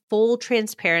believes in full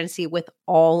transparency with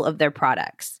all of their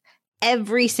products.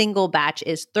 Every single batch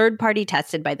is third-party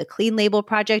tested by the Clean Label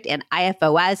Project and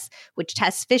IFOS, which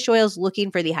tests fish oils looking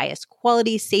for the highest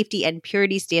quality, safety, and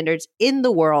purity standards in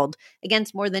the world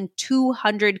against more than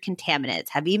 200 contaminants,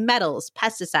 heavy metals,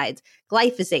 pesticides,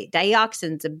 glyphosate,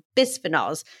 dioxins, and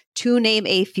bisphenols, to name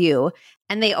a few.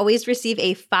 And they always receive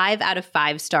a 5 out of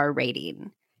 5 star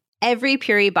rating. Every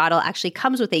Puree bottle actually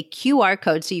comes with a QR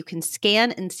code so you can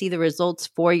scan and see the results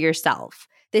for yourself.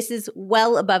 This is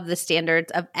well above the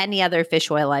standards of any other fish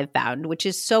oil I've found, which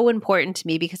is so important to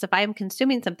me because if I am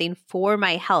consuming something for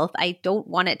my health, I don't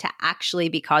want it to actually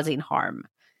be causing harm.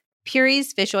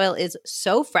 Puree's fish oil is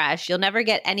so fresh, you'll never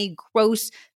get any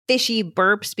gross, fishy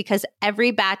burps because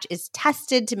every batch is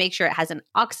tested to make sure it hasn't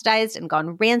oxidized and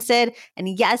gone rancid. And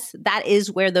yes, that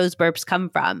is where those burps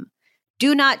come from.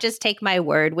 Do not just take my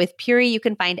word. With Puree, you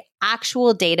can find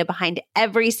actual data behind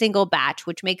every single batch,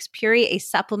 which makes Puree a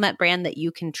supplement brand that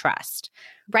you can trust.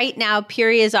 Right now,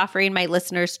 Puree is offering my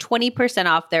listeners 20%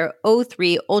 off their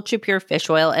O3 Ultra Pure Fish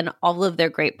Oil and all of their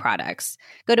great products.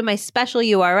 Go to my special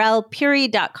URL,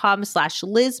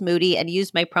 puree.com/Liz Moody, and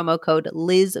use my promo code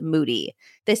Liz Moody.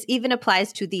 This even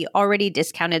applies to the already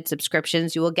discounted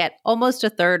subscriptions. You will get almost a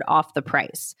third off the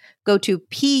price. Go to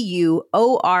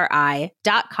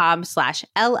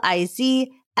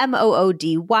PUORI.com/LIZMOODY.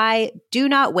 Do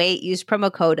not wait. Use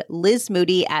promo code Liz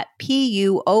Moody at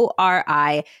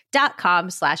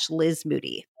PUORI.com/Liz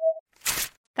Moody.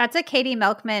 That's a Katie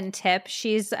Milkman tip.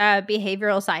 She's a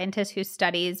behavioral scientist who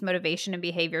studies motivation and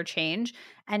behavior change.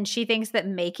 And she thinks that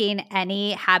making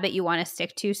any habit you want to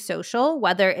stick to social,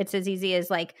 whether it's as easy as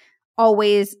like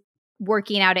always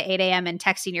working out at 8 a.m. and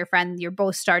texting your friend, you're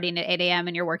both starting at 8 a.m.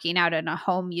 and you're working out in a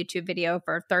home YouTube video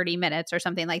for 30 minutes or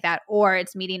something like that. Or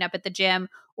it's meeting up at the gym,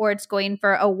 or it's going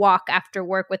for a walk after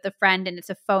work with a friend and it's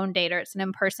a phone date or it's an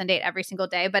in-person date every single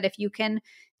day. But if you can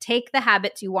take the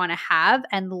habits you want to have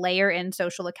and layer in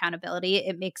social accountability,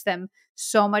 it makes them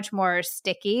so much more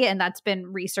sticky. And that's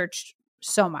been researched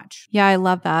so much. Yeah, I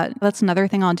love that. That's another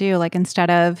thing I'll do. Like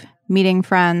instead of meeting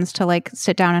friends to like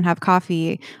sit down and have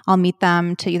coffee, I'll meet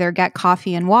them to either get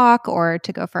coffee and walk or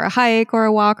to go for a hike or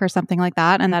a walk or something like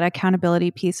that. And that accountability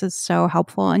piece is so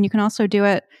helpful. And you can also do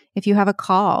it if you have a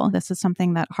call. This is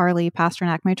something that Harley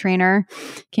Pasternak, my trainer,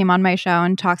 came on my show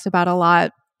and talks about a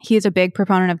lot. He's a big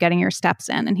proponent of getting your steps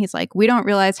in. And he's like, we don't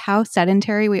realize how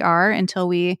sedentary we are until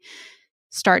we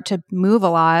start to move a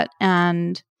lot.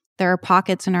 And there are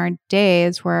pockets in our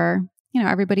days where, you know,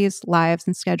 everybody's lives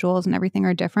and schedules and everything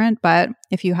are different. But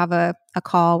if you have a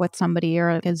call with somebody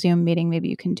or a Zoom meeting, maybe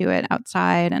you can do it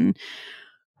outside and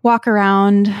walk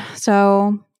around.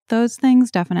 So those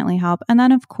things definitely help. And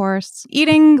then, of course,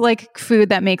 eating like food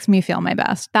that makes me feel my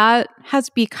best. That has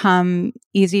become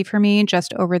easy for me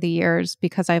just over the years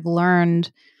because I've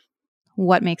learned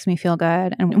what makes me feel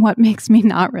good and what makes me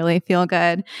not really feel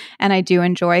good. And I do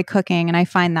enjoy cooking. And I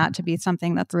find that to be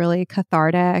something that's really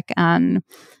cathartic and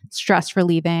stress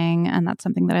relieving. And that's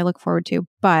something that I look forward to.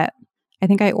 But I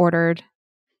think I ordered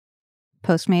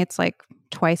Postmates like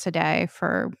twice a day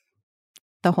for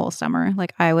the whole summer.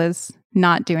 Like I was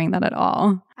not doing that at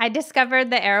all. I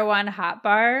discovered the Erewhon hot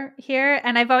bar here,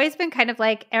 and I've always been kind of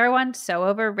like, Erewhon's so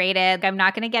overrated. I'm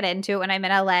not going to get into it when I'm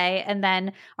in LA. And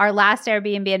then our last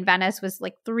Airbnb in Venice was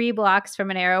like 3 blocks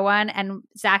from an Erewhon, and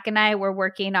Zach and I were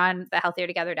working on the Healthier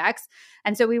Together decks.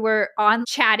 And so we were on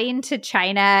chatting to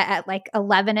China at like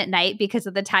 11 at night because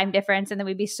of the time difference. And then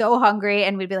we'd be so hungry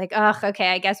and we'd be like, oh, okay,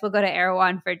 I guess we'll go to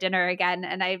Erewhon for dinner again.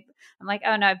 And I'm like,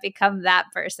 oh no, I've become that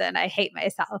person. I hate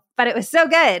myself. But it was so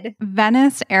good.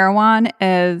 Venice Erewhon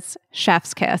is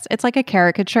chef's kiss. It's like a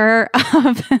caricature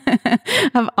of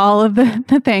of all of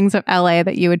the things of LA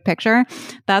that you would picture.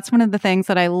 That's one of the things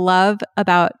that I love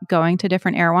about going to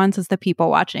different Erewhons is the people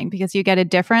watching, because you get a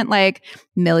different like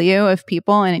milieu of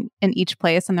people in each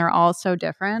place, and they're all so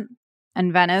different.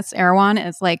 And Venice Erewhon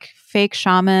is like fake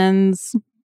shamans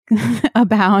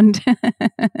abound.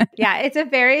 Yeah, it's a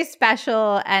very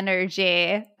special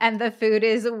energy, and the food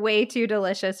is way too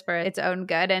delicious for its own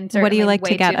good. And what do you like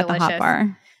to get at the hot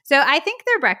bar? So I think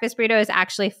their breakfast burrito is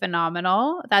actually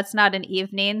phenomenal. That's not an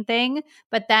evening thing.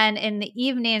 But then in the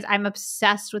evenings, I'm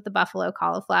obsessed with the buffalo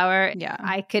cauliflower. Yeah.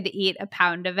 I could eat a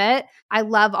pound of it. I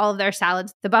love all of their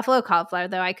salads. The buffalo cauliflower,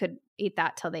 though, I could eat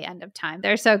that till the end of time.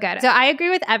 They're so good. So I agree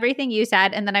with everything you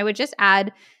said. And then I would just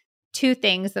add 2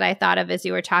 things that I thought of as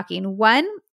you were talking. One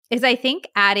is I think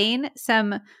adding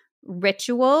some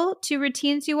ritual to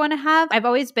routines you want to have. I've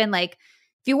always been like,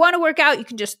 if you want to work out, you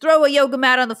can just throw a yoga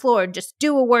mat on the floor and just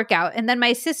do a workout. And then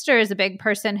my sister is a big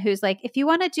person who's like, if you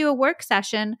want to do a work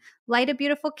session, light a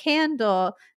beautiful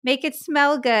candle, make it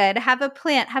smell good, have a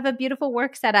plant, have a beautiful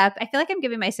work setup. I feel like I'm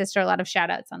giving my sister a lot of shout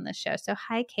outs on this show. So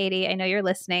hi, Katie. I know you're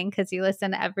listening because you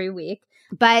listen every week.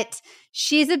 But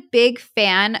she's a big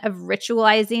fan of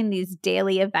ritualizing these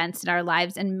daily events in our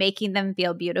lives and making them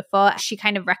feel beautiful. She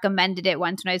kind of recommended it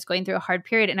once when I was going through a hard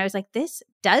period. And I was like, this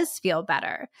does feel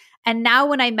better. And now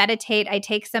when I meditate, I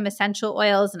take some essential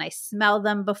oils and I smell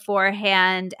them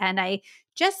beforehand and I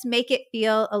just make it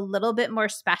feel a little bit more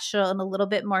special and a little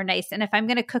bit more nice. And if I'm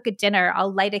going to cook a dinner,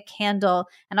 I'll light a candle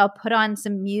and I'll put on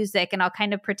some music and I'll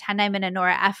kind of pretend I'm in a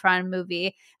Nora Ephron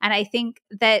movie. And I think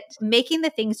that making the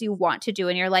things you want to do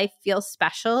in your life feel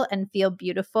special and feel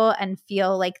beautiful and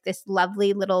feel like this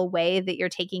lovely little way that you're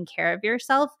taking care of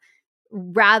yourself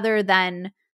rather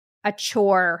than a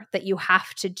chore that you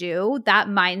have to do, that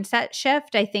mindset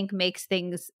shift, I think, makes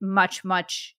things much,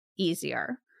 much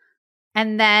easier.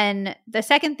 And then the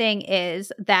second thing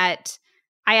is that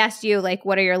I asked you, like,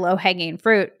 what are your low-hanging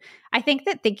fruit? I think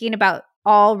that thinking about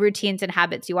all routines and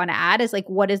habits you want to add is like,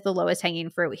 what is the lowest hanging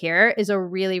fruit here is a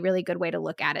really, really good way to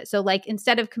look at it. So like,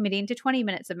 instead of committing to 20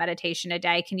 minutes of meditation a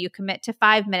day, can you commit to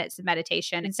 5 minutes of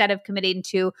meditation? Instead of committing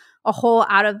to a whole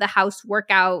out of the house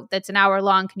workout that's an hour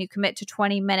long, can you commit to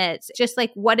 20 minutes? Just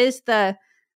like, what is the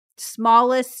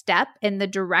smallest step in the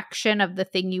direction of the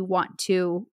thing you want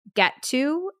to get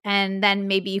to? And then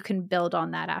maybe you can build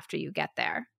on that after you get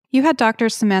there. You had Dr.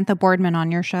 Samantha Boardman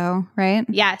on your show, right?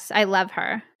 Yes, I love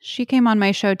her. She came on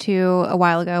my show too a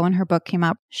while ago when her book came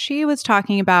up. She was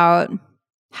talking about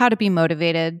how to be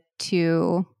motivated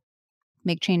to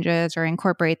make changes or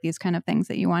incorporate these kind of things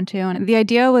that you want to. And the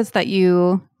idea was that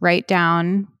you write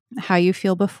down how you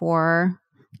feel before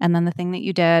and then the thing that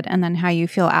you did and then how you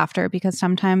feel after. Because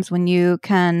sometimes when you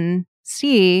can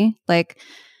see like,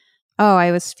 oh,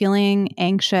 I was feeling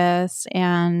anxious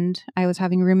and I was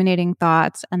having ruminating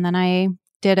thoughts. And then I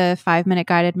did a 5-minute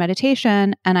guided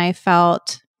meditation and I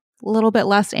felt a little bit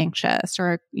less anxious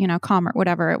or, calmer,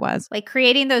 whatever it was. Like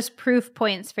creating those proof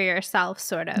points for yourself,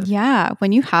 sort of. Yeah.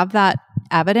 When you have that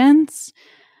evidence,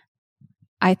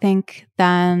 I think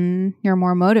then you're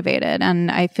more motivated. And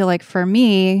I feel like for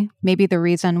me, maybe the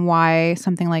reason why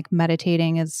something like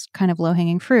meditating is kind of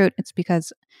low-hanging fruit, it's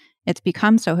because it's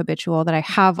become so habitual that I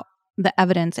have the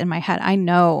evidence in my head. I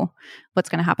know what's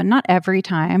going to happen. Not every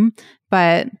time,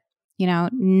 but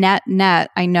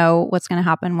net, I know what's going to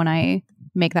happen when I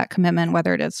make that commitment,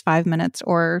 whether it is 5 minutes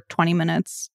or 20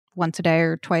 minutes once a day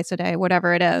or twice a day,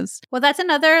 whatever it is. Well, that's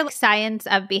another science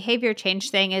of behavior change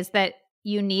thing is that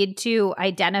you need to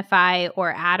identify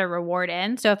or add a reward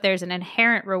in. So if there's an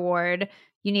inherent reward,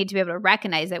 you need to be able to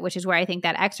recognize it, which is where I think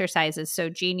that exercise is so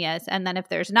genius. And then if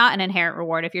there's not an inherent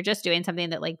reward, if you're just doing something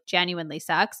that like genuinely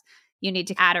sucks, you need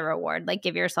to add a reward, like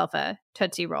give yourself a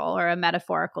Tootsie Roll or a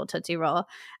metaphorical Tootsie Roll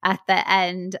at the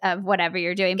end of whatever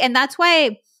you're doing. And that's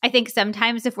why I think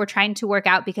sometimes if we're trying to work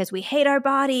out because we hate our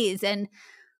bodies and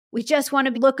we just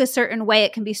want to look a certain way,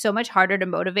 it can be so much harder to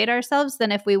motivate ourselves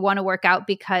than if we want to work out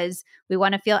because we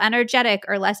want to feel energetic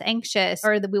or less anxious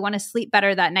or that we want to sleep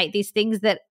better that night. These things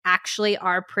that actually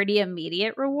are pretty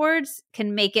immediate rewards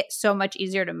can make it so much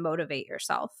easier to motivate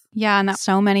yourself. Yeah. And that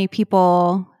so many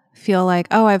people feel like,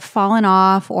 oh, I've fallen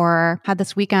off or had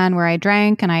this weekend where I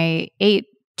drank and I ate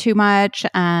too much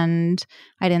and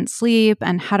I didn't sleep.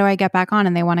 And how do I get back on?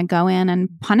 And they want to go in and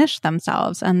punish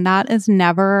themselves. And that is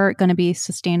never going to be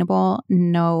sustainable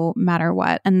no matter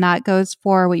what. And that goes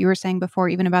for what you were saying before,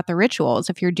 even about the rituals.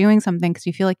 If you're doing something because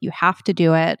you feel like you have to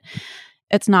do it,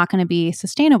 it's not going to be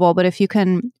sustainable. But if you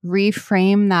can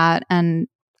reframe that and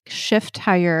shift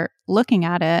how you're looking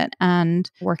at it, and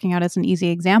working out is an easy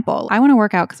example. I want to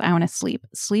work out because I want to sleep.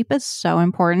 Sleep is so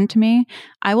important to me.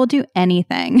 I will do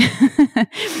anything.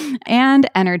 And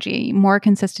energy, more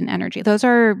consistent energy. Those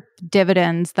are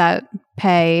dividends that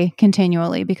pay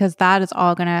continually because that is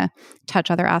all going to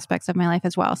touch other aspects of my life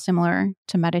as well, similar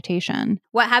to meditation.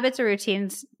 What habits or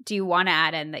routines do you want to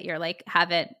add in that you're like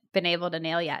haven't been able to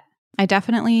nail yet? I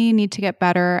definitely need to get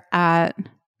better at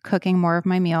cooking more of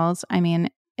my meals. I mean,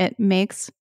 it makes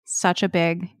such a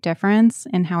big difference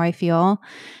in how I feel.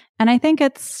 And I think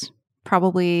it's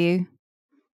probably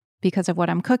because of what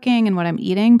I'm cooking and what I'm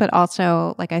eating, but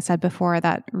also, like I said before,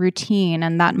 that routine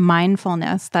and that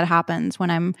mindfulness that happens when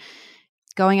I'm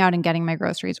going out and getting my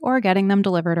groceries or getting them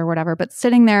delivered or whatever, but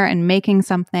sitting there and making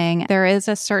something, there is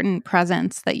a certain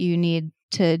presence that you need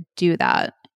to do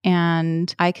that.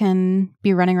 And I can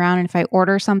be running around, and if I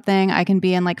order something, I can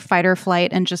be in like fight or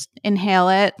flight and just inhale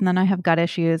it. And then I have gut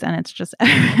issues and it's just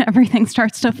everything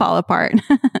starts to fall apart.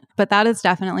 But that is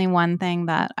definitely one thing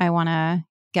that I want to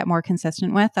get more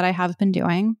consistent with that I have been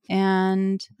doing.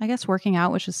 And I guess working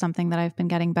out, which is something that I've been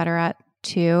getting better at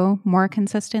too more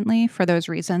consistently for those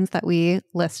reasons that we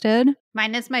listed.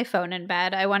 Mine is my phone in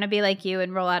bed. I want to be like you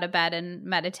and roll out of bed and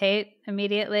meditate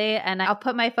immediately. And I'll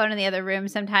put my phone in the other room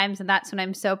sometimes. And that's when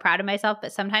I'm so proud of myself.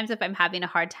 But sometimes if I'm having a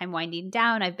hard time winding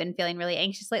down, I've been feeling really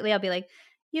anxious lately, I'll be like,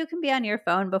 you can be on your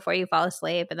phone before you fall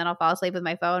asleep. And then I'll fall asleep with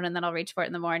my phone and then I'll reach for it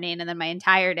in the morning. And then my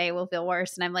entire day will feel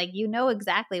worse. And I'm like, you know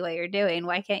exactly what you're doing.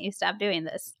 Why can't you stop doing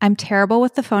this? I'm terrible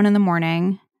with the phone in the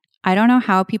morning. I don't know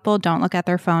how people don't look at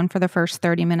their phone for the first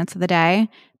 30 minutes of the day.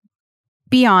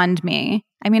 Beyond me.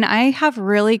 I mean, I have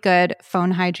really good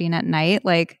phone hygiene at night.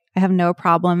 Like, I have no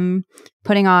problem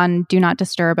putting on Do Not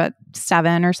Disturb at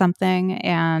 7 or something.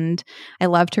 And I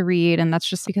love to read. And that's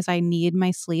just because I need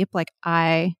my sleep. Like,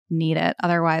 I need it.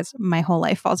 Otherwise, my whole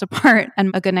life falls apart.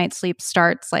 And a good night's sleep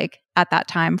starts like at that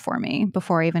time for me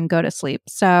before I even go to sleep.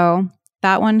 So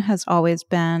that one has always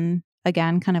been,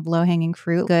 again, kind of low-hanging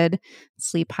fruit, good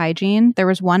sleep hygiene. There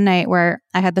was one night where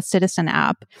I had the Citizen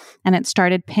app and it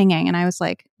started pinging and I was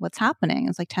like, what's happening? It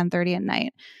was like 10:30 at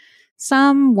night.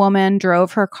 Some woman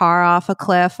drove her car off a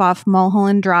cliff off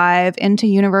Mulholland Drive into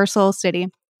Universal City.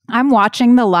 I'm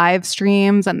watching the live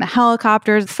streams and the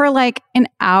helicopters for like an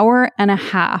hour and a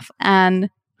half. And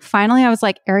finally, I was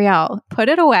like, Arielle, put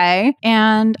it away.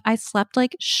 And I slept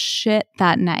like shit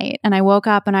that night. And I woke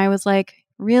up and I was like,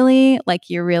 really? Like,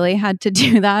 you really had to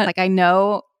do that? Like, I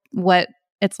know what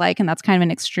it's like, and that's kind of an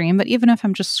extreme, but even if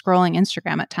I'm just scrolling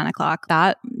Instagram at 10 o'clock,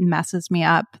 that messes me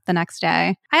up the next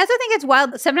day. I also think it's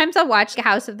wild. Sometimes I'll watch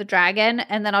House of the Dragon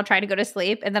and then I'll try to go to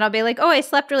sleep and then I'll be like, oh, I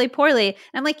slept really poorly. And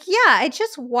I'm like, yeah, I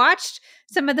just watched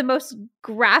some of the most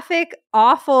graphic,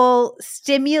 awful,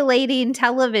 stimulating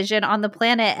television on the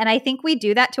planet. And I think we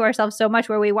do that to ourselves so much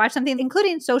where we watch something,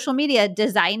 including social media,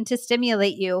 designed to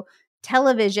stimulate you.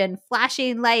 Television,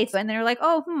 flashing lights, and then you're like,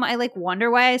 oh, I like wonder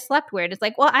why I slept weird. It's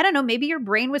like, well, I don't know, maybe your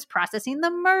brain was processing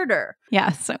the murder.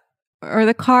 Yes. Or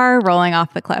the car rolling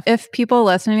off the cliff. If people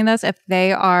listening to this, if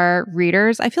they are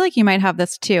readers, I feel like you might have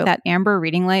this too. That amber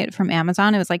reading light from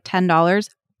Amazon, it was like $10. Best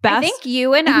I think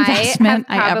you and I have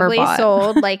probably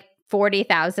sold like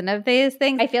 40,000 of these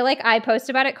things. I feel like I post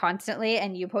about it constantly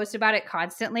and you post about it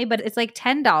constantly, but it's like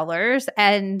 $10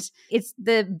 and it's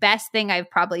the best thing I've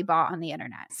probably bought on the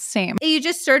internet. Same. You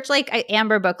just search like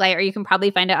Amber Book Light, or you can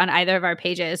probably find it on either of our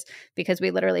pages because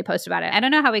we literally post about it. I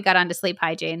don't know how we got onto sleep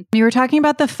hygiene. You were talking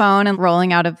about the phone and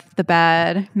rolling out of the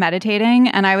bed, meditating.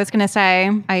 And I was going to say,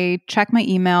 I check my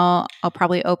email. I'll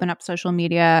probably open up social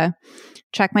media,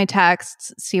 check my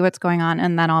texts, see what's going on,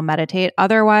 and then I'll meditate.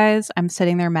 Otherwise, I'm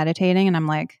sitting there meditating and I'm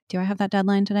like, do I have that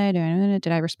deadline today? Did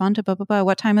I respond to blah, blah, blah?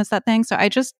 What time is that thing? So I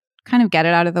just kind of get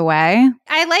it out of the way.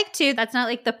 I like to. That's not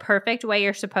like the perfect way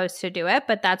you're supposed to do it,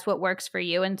 but that's what works for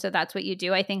you. And so that's what you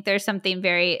do. I think there's something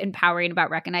very empowering about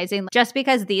recognizing just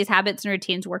because these habits and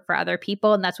routines work for other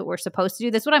people and that's what we're supposed to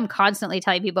do. That's what I'm constantly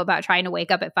telling people about trying to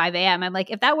wake up at 5 a.m. I'm like,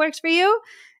 if that works for you,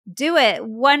 do it.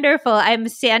 Wonderful. I'm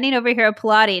standing over here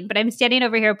applauding, but I'm standing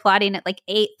over here applauding at like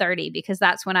 8:30 because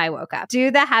that's when I woke up.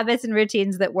 Do the habits and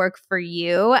routines that work for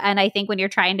you. And I think when you're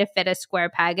trying to fit a square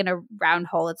peg in a round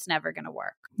hole, it's never going to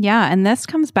work. Yeah. And this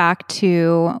comes back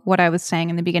to what I was saying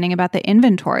in the beginning about the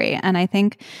inventory. And I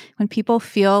think when people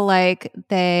feel like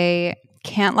they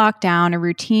can't lock down a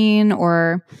routine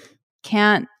or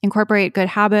can't incorporate good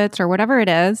habits or whatever it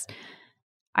is,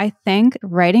 I think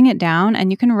writing it down, and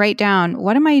you can write down,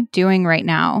 what am I doing right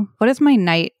now? What is my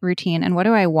night routine and what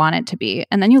do I want it to be?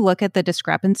 And then you look at the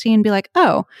discrepancy and be like,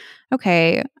 oh,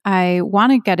 okay, I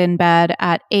want to get in bed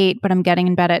at 8, but I'm getting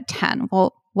in bed at 10.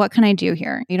 Well, what can I do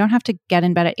here? You don't have to get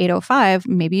in bed at 8:05.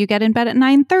 Maybe you get in bed at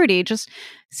 9:30. Just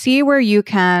see where you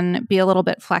can be a little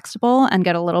bit flexible and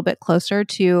get a little bit closer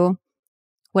to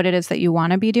what it is that you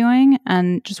want to be doing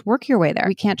and just work your way there.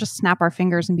 We can't just snap our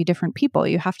fingers and be different people.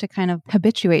 You have to kind of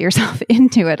habituate yourself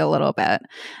into it a little bit.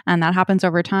 And that happens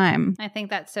over time. I think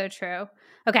that's so true.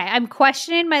 Okay, I'm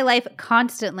questioning my life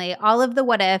constantly. All of the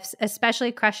what ifs,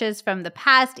 especially crushes from the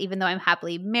past, even though I'm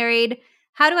happily married.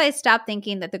 How do I stop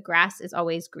thinking that the grass is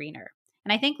always greener?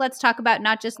 And I think let's talk about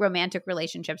not just romantic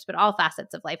relationships, but all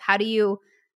facets of life. How do you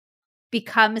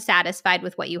become satisfied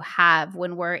with what you have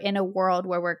when we're in a world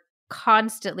where we're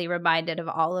constantly reminded of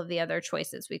all of the other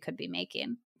choices we could be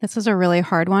making? This is a really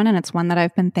hard one, and it's one that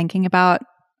I've been thinking about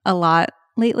a lot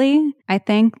lately. I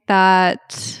think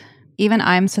that even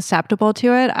I'm susceptible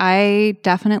to it. I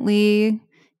definitely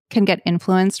can get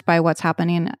influenced by what's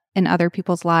happening in other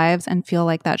people's lives and feel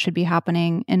like that should be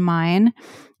happening in mine.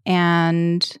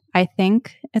 And I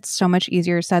think it's so much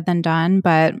easier said than done.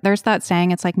 But there's that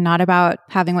saying, it's like not about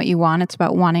having what you want, it's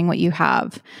about wanting what you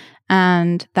have.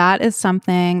 And that is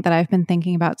something that I've been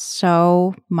thinking about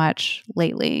so much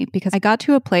lately because I got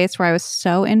to a place where I was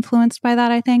so influenced by that,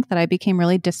 I think, that I became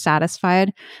really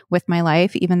dissatisfied with my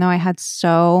life, even though I had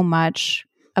so much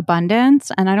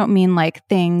abundance. And I don't mean like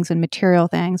things and material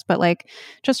things, but like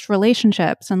just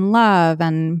relationships and love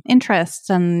and interests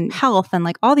and health and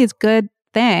like all these good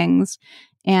things.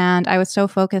 And I was so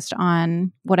focused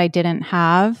on what I didn't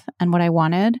have and what I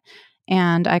wanted.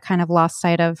 And I kind of lost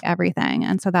sight of everything.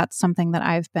 And so that's something that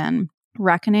I've been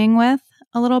reckoning with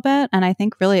a little bit. And I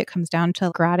think really it comes down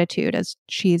to gratitude, as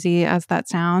cheesy as that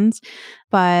sounds.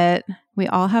 But we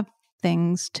all have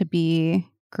things to be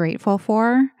grateful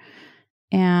for.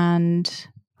 And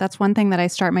that's one thing that I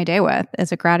start my day with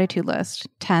is a gratitude list,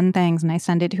 10 things, and I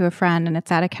send it to a friend, and it's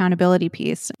that accountability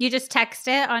piece. You just text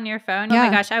it on your phone? Yeah. Oh my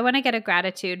gosh, I want to get a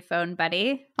gratitude phone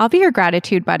buddy. I'll be your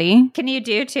gratitude buddy. Can you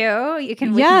do too? We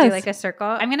can do like a circle.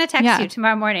 I'm going to text you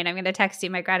tomorrow morning. I'm going to text you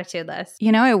my gratitude list.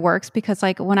 You know, it works because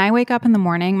like when I wake up in the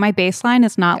morning, my baseline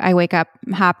is not I wake up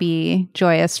happy,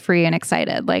 joyous, free, and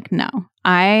excited. Like, no.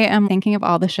 I am thinking of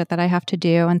all the shit that I have to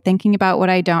do and thinking about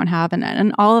what I don't have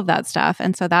and all of that stuff.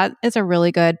 And so that is a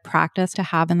really good practice to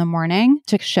have in the morning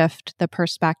to shift the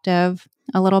perspective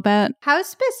a little bit. How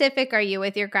specific are you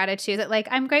with your gratitude? Is it like,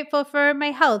 I'm grateful for my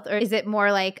health? Or is it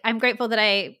more like, I'm grateful that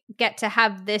I get to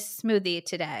have this smoothie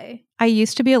today? I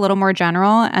used to be a little more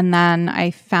general. And then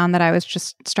I found that I was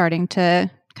just starting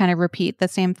to kind of repeat the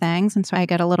same things. And so I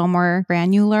get a little more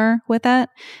granular with it.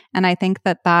 And I think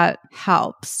that that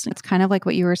helps. It's kind of like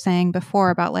what you were saying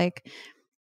before about like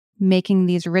making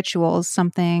these rituals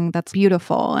something that's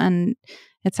beautiful. And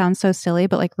it sounds so silly,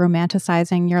 but like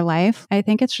romanticizing your life. I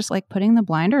think it's just like putting the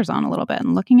blinders on a little bit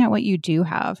and looking at what you do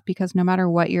have, because no matter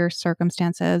what your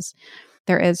circumstances,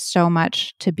 there is so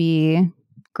much to be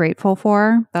grateful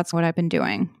for. That's what I've been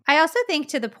doing. I also think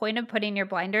to the point of putting your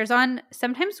blinders on,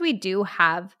 sometimes we do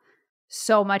have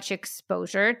so much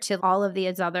exposure to all of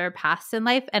these other paths in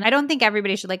life. And I don't think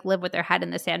everybody should like live with their head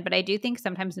in the sand, but I do think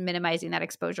sometimes minimizing that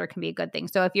exposure can be a good thing.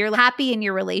 So if you're happy in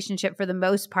your relationship for the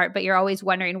most part, but you're always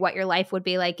wondering what your life would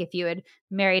be like if you had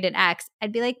married an ex,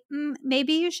 I'd be like,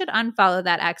 maybe you should unfollow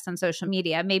that ex on social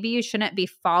media. Maybe you shouldn't be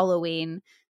following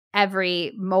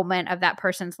every moment of that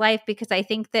person's life, because I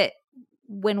think that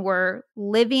when we're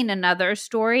living another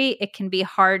story, it can be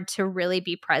hard to really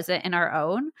be present in our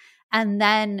own. And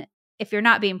then if you're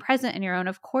not being present in your own,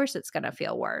 of course, it's going to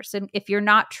feel worse. And if you're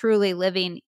not truly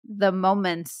living the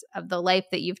moments of the life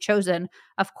that you've chosen,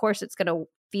 of course, it's going to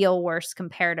feel worse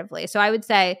comparatively. So I would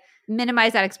say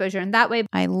minimize that exposure in that way.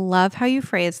 I love how you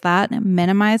phrase that.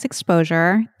 Minimize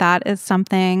exposure. That is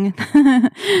something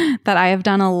that I have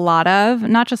done a lot of,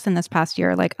 not just in this past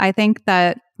year. Like, I think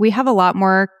that we have a lot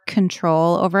more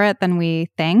control over it than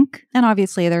we think. And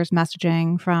obviously there's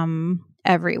messaging from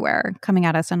everywhere coming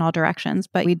at us in all directions,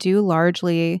 but we do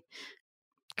largely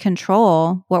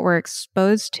control what we're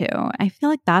exposed to. I feel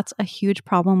like that's a huge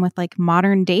problem with like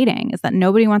modern dating, is that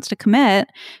nobody wants to commit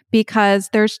because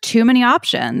there's too many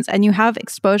options and you have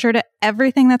exposure to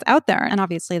everything that's out there. And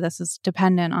obviously this is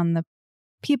dependent on the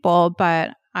people,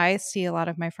 but I see a lot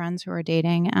of my friends who are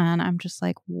dating and I'm just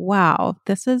like, wow,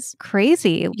 this is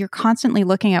crazy. You're constantly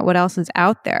looking at what else is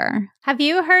out there. Have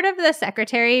you heard of the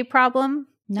secretary problem?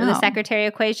 No. Or the secretary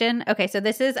equation? Okay, so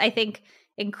this is, I think,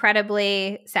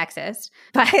 incredibly sexist,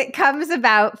 but it comes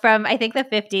about from, I think, the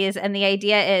 50s. And the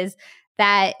idea is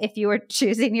that if you were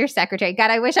choosing your secretary, God,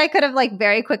 I wish I could have like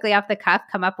very quickly off the cuff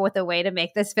come up with a way to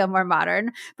make this feel more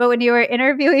modern. But when you were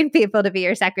interviewing people to be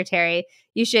your secretary,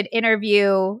 you should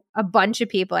interview a bunch of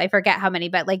people. I forget how many,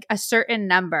 but like a certain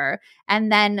number.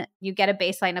 And then you get a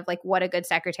baseline of like what a good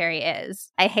secretary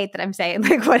is. I hate that I'm saying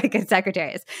like what a good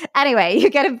secretary is. Anyway, you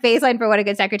get a baseline for what a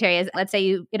good secretary is. Let's say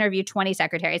you interview 20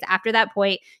 secretaries. After that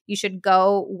point, you should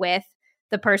go with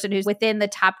the person who's within the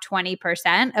top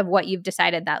 20% of what you've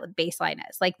decided that baseline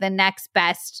is. Like the next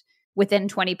best within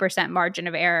 20% margin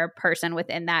of error person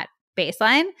within that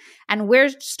baseline. And we're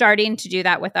starting to do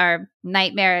that with our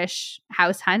nightmarish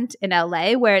house hunt in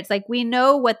LA, where it's like we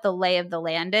know what the lay of the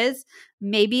land is.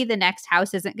 Maybe the next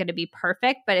house isn't going to be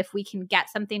perfect, but if we can get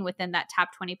something within that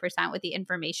top 20% with the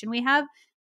information we have,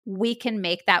 we can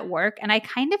make that work. And I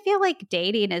kind of feel like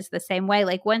dating is the same way.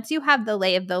 Like once you have the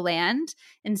lay of the land,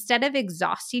 instead of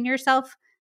exhausting yourself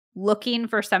looking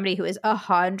for somebody who is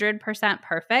 100%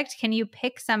 perfect, can you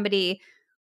pick somebody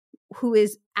who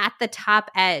is at the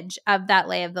top edge of that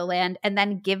lay of the land and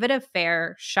then give it a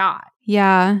fair shot.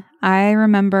 Yeah, I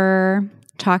remember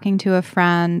talking to a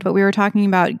friend, but we were talking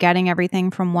about getting everything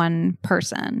from one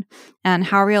person and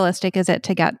how realistic is it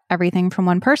to get everything from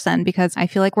one person? Because I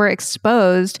feel like we're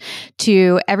exposed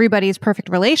to everybody's perfect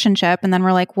relationship. And then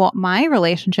we're like, well, my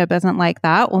relationship isn't like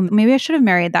that. Well, maybe I should have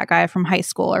married that guy from high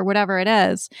school or whatever it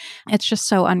is. It's just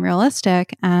so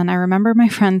unrealistic. And I remember my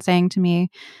friend saying to me,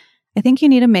 I think you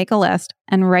need to make a list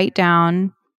and write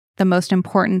down the most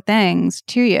important things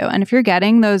to you. And if you're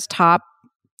getting those top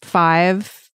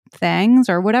 5 things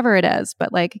or whatever it is,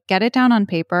 but like get it down on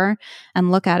paper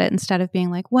and look at it instead of being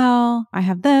like, well, I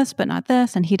have this, but not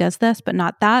this, and he does this, but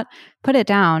not that. Put it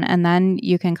down, and then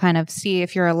you can kind of see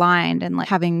if you're aligned and like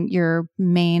having your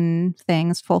main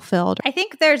things fulfilled. I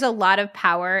think there's a lot of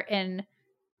power in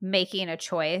making a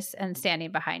choice and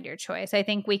standing behind your choice. I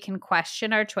think we can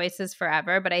question our choices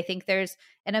forever, but I think there's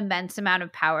an immense amount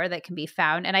of power that can be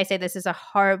found. And I say this is a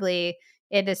horribly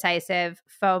indecisive,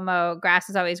 FOMO, grass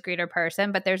is always greener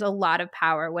person, but there's a lot of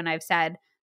power when I've said,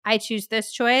 I choose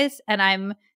this choice and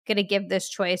I'm going to give this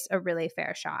choice a really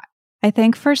fair shot. I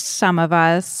think for some of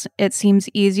us, it seems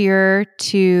easier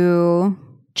to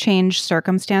change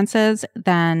circumstances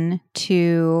than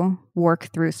to work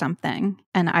through something.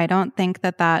 And I don't think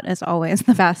that that is always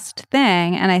the best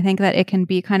thing. And I think that it can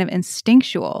be kind of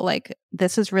instinctual, like,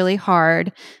 this is really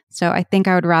hard, so I think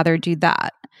I would rather do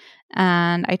that.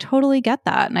 And I totally get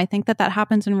that. And I think that that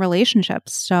happens in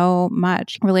relationships so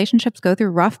much. Relationships go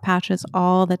through rough patches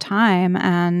all the time.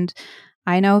 And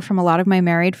I know from a lot of my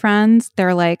married friends,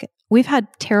 they're like, we've had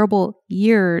terrible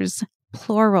years,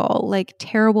 plural, like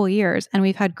terrible years. And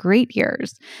we've had great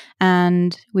years.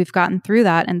 And we've gotten through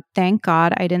that. And thank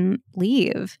God I didn't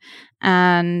leave.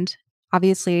 And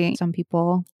obviously, some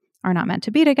people are not meant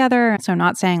to be together. So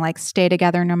not saying like stay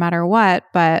together no matter what.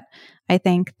 But I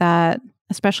think that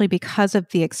especially because of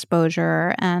the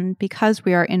exposure and because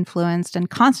we are influenced and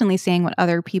constantly seeing what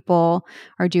other people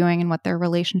are doing and what their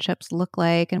relationships look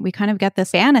like. And we kind of get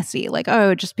this fantasy like, oh, it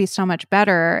would just be so much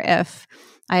better if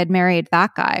I had married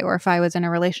that guy or if I was in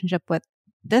a relationship with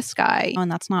this guy.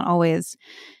 And that's not always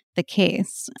the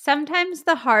case. Sometimes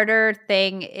the harder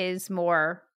thing is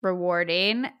more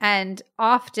rewarding, and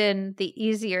often the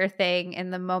easier thing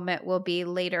in the moment will be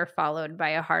later followed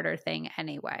by a harder thing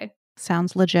anyway.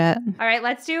 Sounds legit. All right,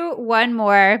 let's do one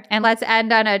more and let's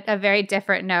end on a very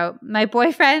different note. My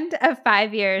boyfriend of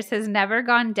 5 years has never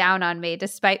gone down on me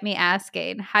despite me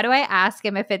asking. How do I ask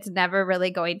him if it's never really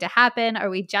going to happen? Are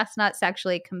we just not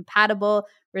sexually compatible?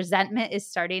 Resentment is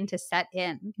starting to set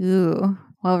in. Ooh,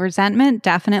 well, resentment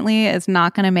definitely is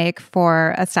not going to make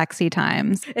for a sexy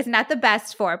times. It's not the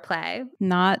best foreplay.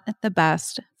 Not the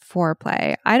best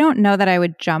foreplay. I don't know that I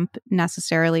would jump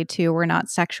necessarily to we're not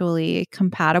sexually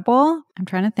compatible. I'm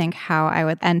trying to think how I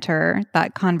would enter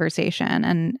that conversation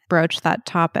and broach that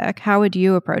topic. How would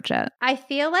you approach it? I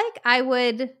feel like I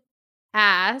would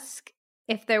ask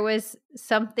if there was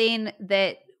something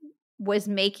that was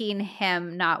making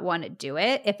him not want to do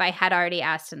it. If I had already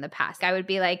asked in the past, I would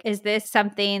be like, is this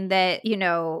something that, you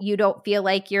know, you don't feel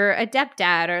like you're adept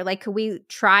at? Or like, could we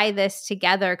try this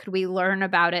together? Could we learn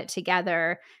about it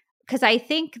together? Because I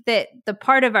think that the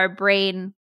part of our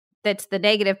brain that's the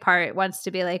negative part wants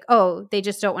to be like, oh, they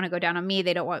just don't want to go down on me.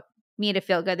 They don't want me to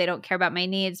feel good. They don't care about my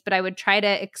needs. But I would try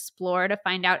to explore to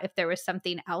find out if there was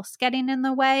something else getting in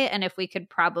the way and if we could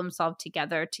problem solve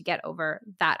together to get over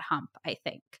that hump, I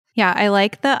think. Yeah, I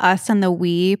like the us and the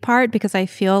we part because I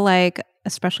feel like,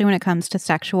 especially when it comes to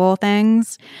sexual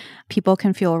things, people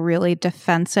can feel really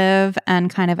defensive and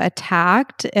kind of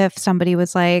attacked if somebody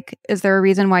was like, is there a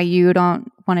reason why you don't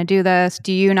want to do this?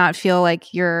 Do you not feel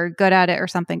like you're good at it or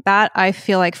something? That I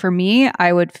feel like for me,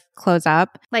 I would close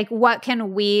up. Like, what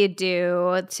can we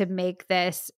do to make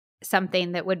this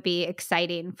something that would be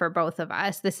exciting for both of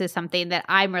us? This is something that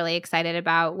I'm really excited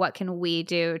about. What can we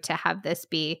do to have this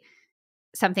be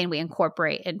something we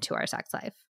incorporate into our sex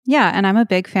life? Yeah. And I'm a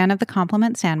big fan of the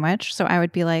compliment sandwich. So I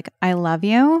would be like, I love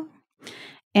you.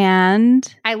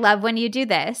 And I love when you do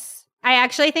this. I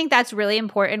actually think that's really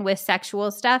important with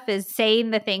sexual stuff, is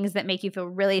saying the things that make you feel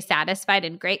really satisfied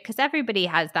and great. Because everybody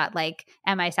has that, like,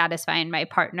 am I satisfying my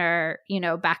partner, you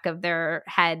know, back of their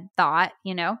head thought,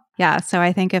 you know? Yeah. So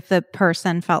I think if the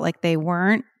person felt like they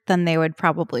weren't, then they would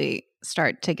probably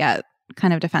start to get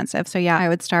kind of defensive. So yeah, I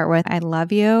would start with, I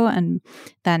love you. And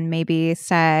then maybe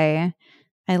say,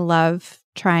 I love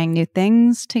trying new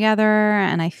things together.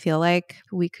 And I feel like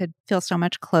we could feel so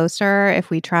much closer if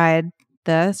we tried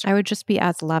this, I would just be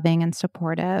as loving and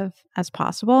supportive as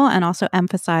possible, and also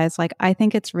emphasize, like, I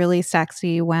think it's really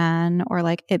sexy when, or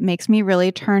like, it makes me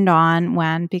really turned on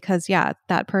when, because yeah,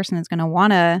 that person is going to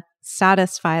want to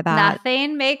satisfy that.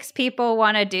 Nothing makes people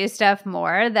want to do stuff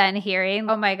more than hearing,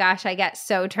 oh my gosh, I get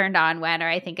so turned on when, or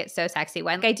I think it's so sexy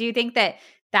when. I do think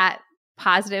that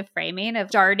positive framing of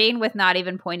starting with not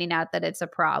even pointing out that it's a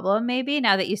problem, maybe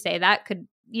now that you say that, could,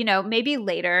 you know, maybe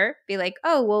later be like,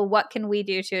 oh, well, what can we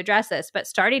do to address this? But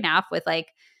starting off with like,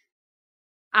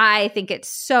 I think it's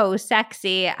so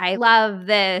sexy. I love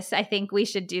this. I think we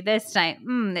should do this tonight.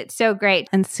 It's so great.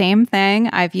 And same thing,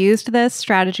 I've used this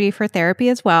strategy for therapy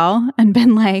as well and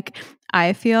been like,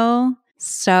 I feel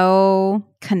so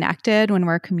connected when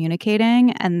we're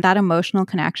communicating, and that emotional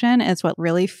connection is what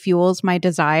really fuels my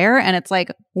desire. And it's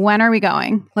like, when are we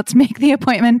going? Let's make the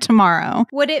appointment tomorrow.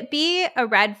 Would it be a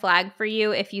red flag for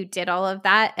you if you did all of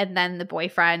that and then the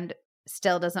boyfriend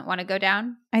still doesn't want to go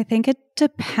down? I think it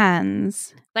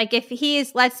depends. Like if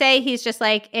let's say he's just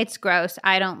like, it's gross,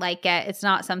 I don't like it, it's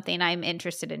not something I'm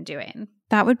interested in doing.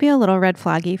 That would be a little red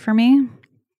flaggy for me,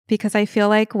 because I feel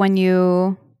like when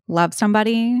you love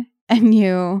somebody and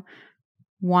you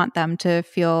want them to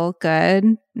feel good,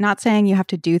 not saying you have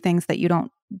to do things that you don't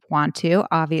want to,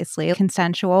 obviously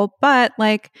consensual, but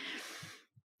like,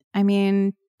 I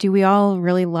mean, do we all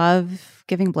really love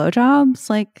giving blowjobs?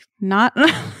 Like, not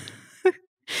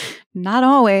not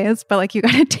always, but like, you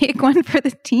got to take one for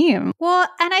the team. Well,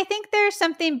 and I think there's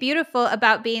something beautiful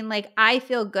about being like, I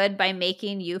feel good by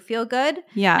making you feel good.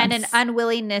 Yeah. And an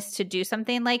unwillingness to do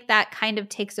something like that kind of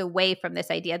takes away from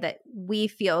this idea that we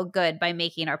feel good by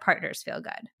making our partners feel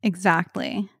good.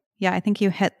 Exactly. Yeah, I think you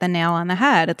hit the nail on the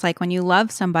head. It's like when you love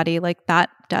somebody, like that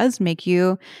does make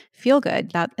you feel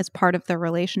good. That is part of the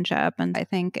relationship. And I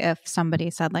think if somebody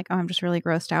said like, oh, I'm just really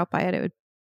grossed out by it, it would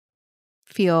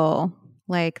feel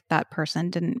like that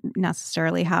person didn't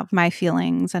necessarily have my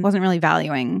feelings and wasn't really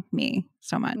valuing me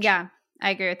so much. Yeah, I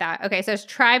agree with that. Okay, so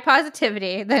try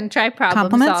positivity, then try problem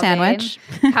Compliment solving. sandwich.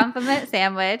 Compliment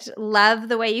sandwich. Love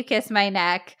the way you kiss my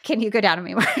neck. Can you go down on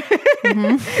me more?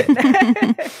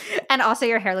 And also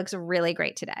your hair looks really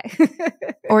great today.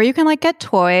 Or you can like get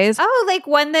toys. Oh, like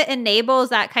one that enables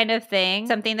that kind of thing.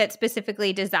 Something that's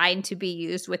specifically designed to be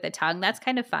used with the tongue. That's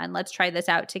kind of fun. Let's try this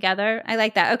out together. I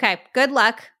like that. Okay, good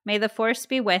luck. May the force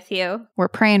be with you. We're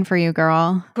praying for you,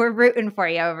 girl. We're rooting for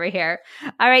you over here.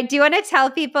 All right. Do you want to tell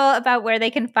people about where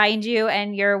they can find you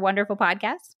and your wonderful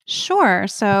podcast? Sure.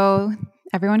 So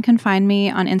everyone can find me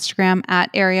on Instagram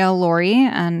at Arielle Lorre.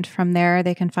 And from there,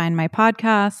 they can find my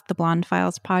podcast, the Blonde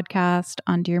Files podcast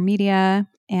on Dear Media.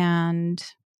 And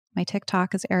my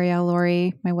TikTok is Arielle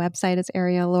Lorre. My website is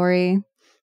Arielle Lorre.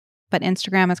 But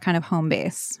Instagram is kind of home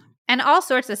base. And all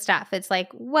sorts of stuff. It's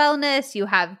like wellness. You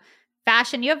have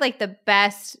fashion. You have like the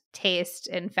best taste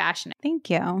in fashion. Thank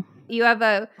you. You have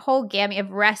a whole gamut of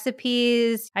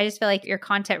recipes. I just feel like your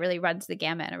content really runs the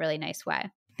gamut in a really nice way.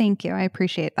 Thank you. I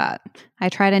appreciate that. I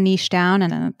try to niche down,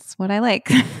 and that's what I like.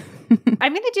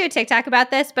 I'm going to do a TikTok about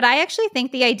this, but I actually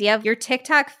think the idea of your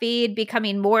TikTok feed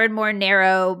becoming more and more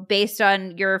narrow based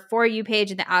on your For You page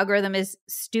and the algorithm is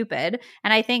stupid.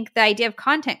 And I think the idea of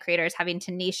content creators having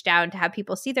to niche down to have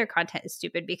people see their content is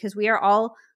stupid, because we are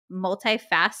all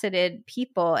multifaceted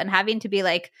people, and having to be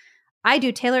like, I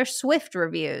do Taylor Swift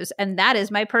reviews and that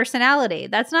is my personality.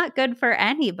 That's not good for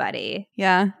anybody.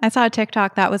 Yeah. I saw a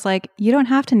TikTok that was like, you don't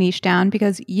have to niche down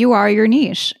because you are your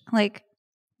niche. Like,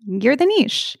 you're the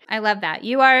niche. I love that.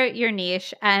 You are your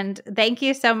niche. And thank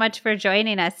you so much for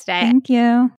joining us today. Thank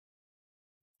you.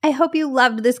 I hope you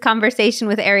loved this conversation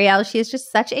with Arielle. She is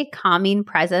just such a calming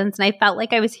presence, and I felt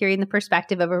like I was hearing the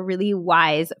perspective of a really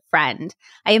wise friend.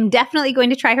 I am definitely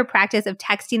going to try her practice of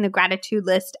texting the gratitude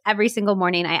list every single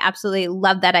morning. I absolutely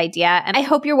love that idea. And I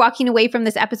hope you're walking away from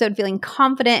this episode feeling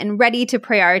confident and ready to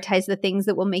prioritize the things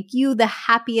that will make you the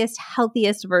happiest,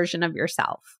 healthiest version of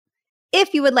yourself.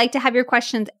 If you would like to have your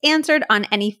questions answered on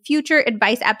any future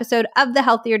advice episode of the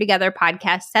Healthier Together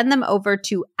podcast, send them over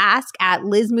to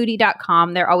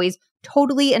ask@lizmoody.com. They're always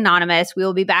totally anonymous. We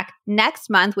will be back next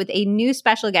month with a new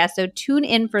special guest, so tune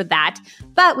in for that.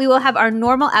 But we will have our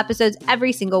normal episodes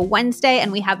every single Wednesday,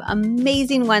 and we have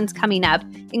amazing ones coming up,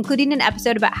 including an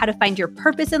episode about how to find your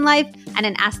purpose in life and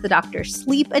an Ask the Doctor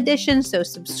Sleep edition. So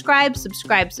subscribe so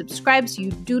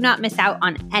you do not miss out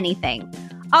on anything.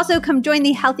 Also, come join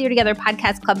the Healthier Together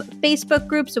Podcast Club Facebook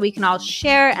group so we can all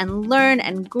share and learn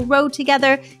and grow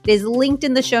together. It is linked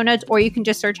in the show notes, or you can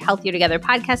just search Healthier Together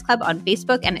Podcast Club on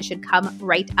Facebook and it should come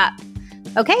right up.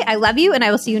 Okay, I love you, and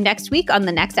I will see you next week on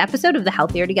the next episode of the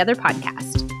Healthier Together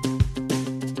podcast.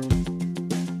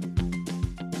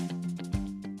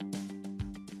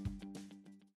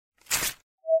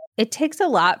 It takes a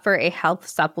lot for a health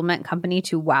supplement company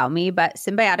to wow me, but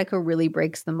Symbiotica really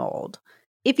breaks the mold.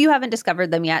 If you haven't discovered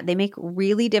them yet, they make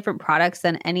really different products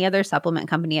than any other supplement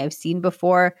company I've seen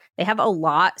before. They have a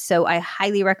lot, so I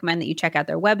highly recommend that you check out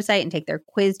their website and take their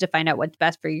quiz to find out what's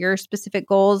best for your specific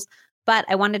goals. But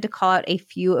I wanted to call out a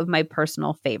few of my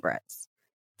personal favorites.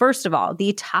 First of all,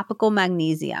 the topical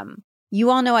magnesium.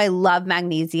 You all know I love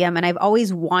magnesium, and I've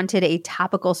always wanted a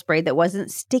topical spray that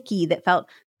wasn't sticky, that felt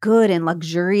good and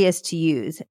luxurious to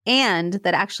use, and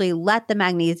that actually let the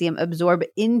magnesium absorb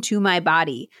into my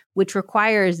body, which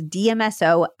requires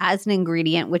DMSO as an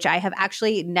ingredient, which I have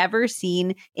actually never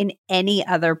seen in any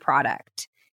other product.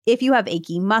 If you have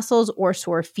achy muscles or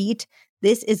sore feet,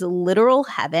 this is literal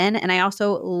heaven, and I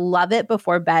also love it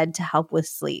before bed to help with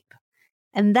sleep.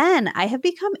 And then I have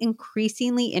become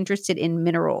increasingly interested in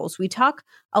minerals. We talk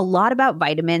a lot about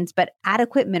vitamins, but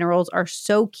adequate minerals are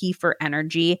so key for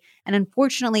energy. And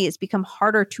unfortunately, it's become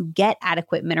harder to get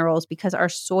adequate minerals because our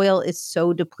soil is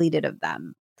so depleted of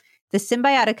them. The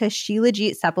Symbiotica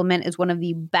Shilajit supplement is one of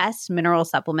the best mineral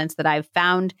supplements that I've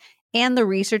found, and the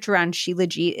research around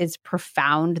Shilajit is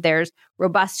profound. There's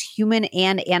robust human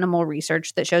and animal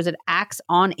research that shows it acts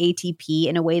on ATP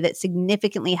in a way that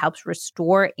significantly helps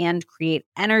restore and create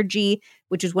energy,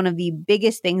 which is one of the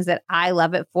biggest things that I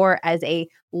love it for as a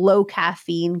low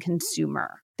caffeine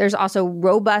consumer. There's also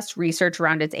robust research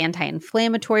around its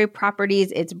anti-inflammatory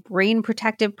properties, its brain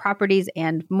protective properties,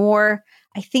 and more.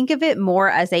 I think of it more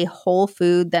as a whole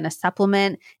food than a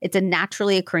supplement. It's a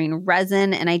naturally occurring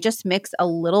resin, and I just mix a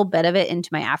little bit of it into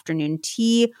my afternoon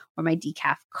tea or my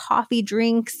decaf coffee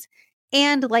drinks.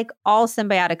 And like all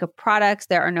Symbiotica products,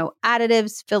 there are no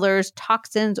additives, fillers,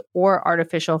 toxins, or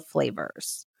artificial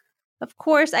flavors. Of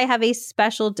course, I have a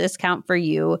special discount for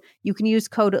you. You can use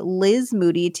code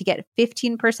LizMoody to get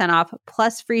 15% off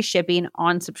plus free shipping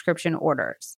on subscription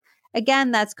orders.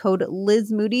 Again, that's code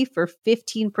LizMoody for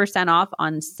 15% off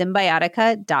on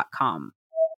Symbiotica.com.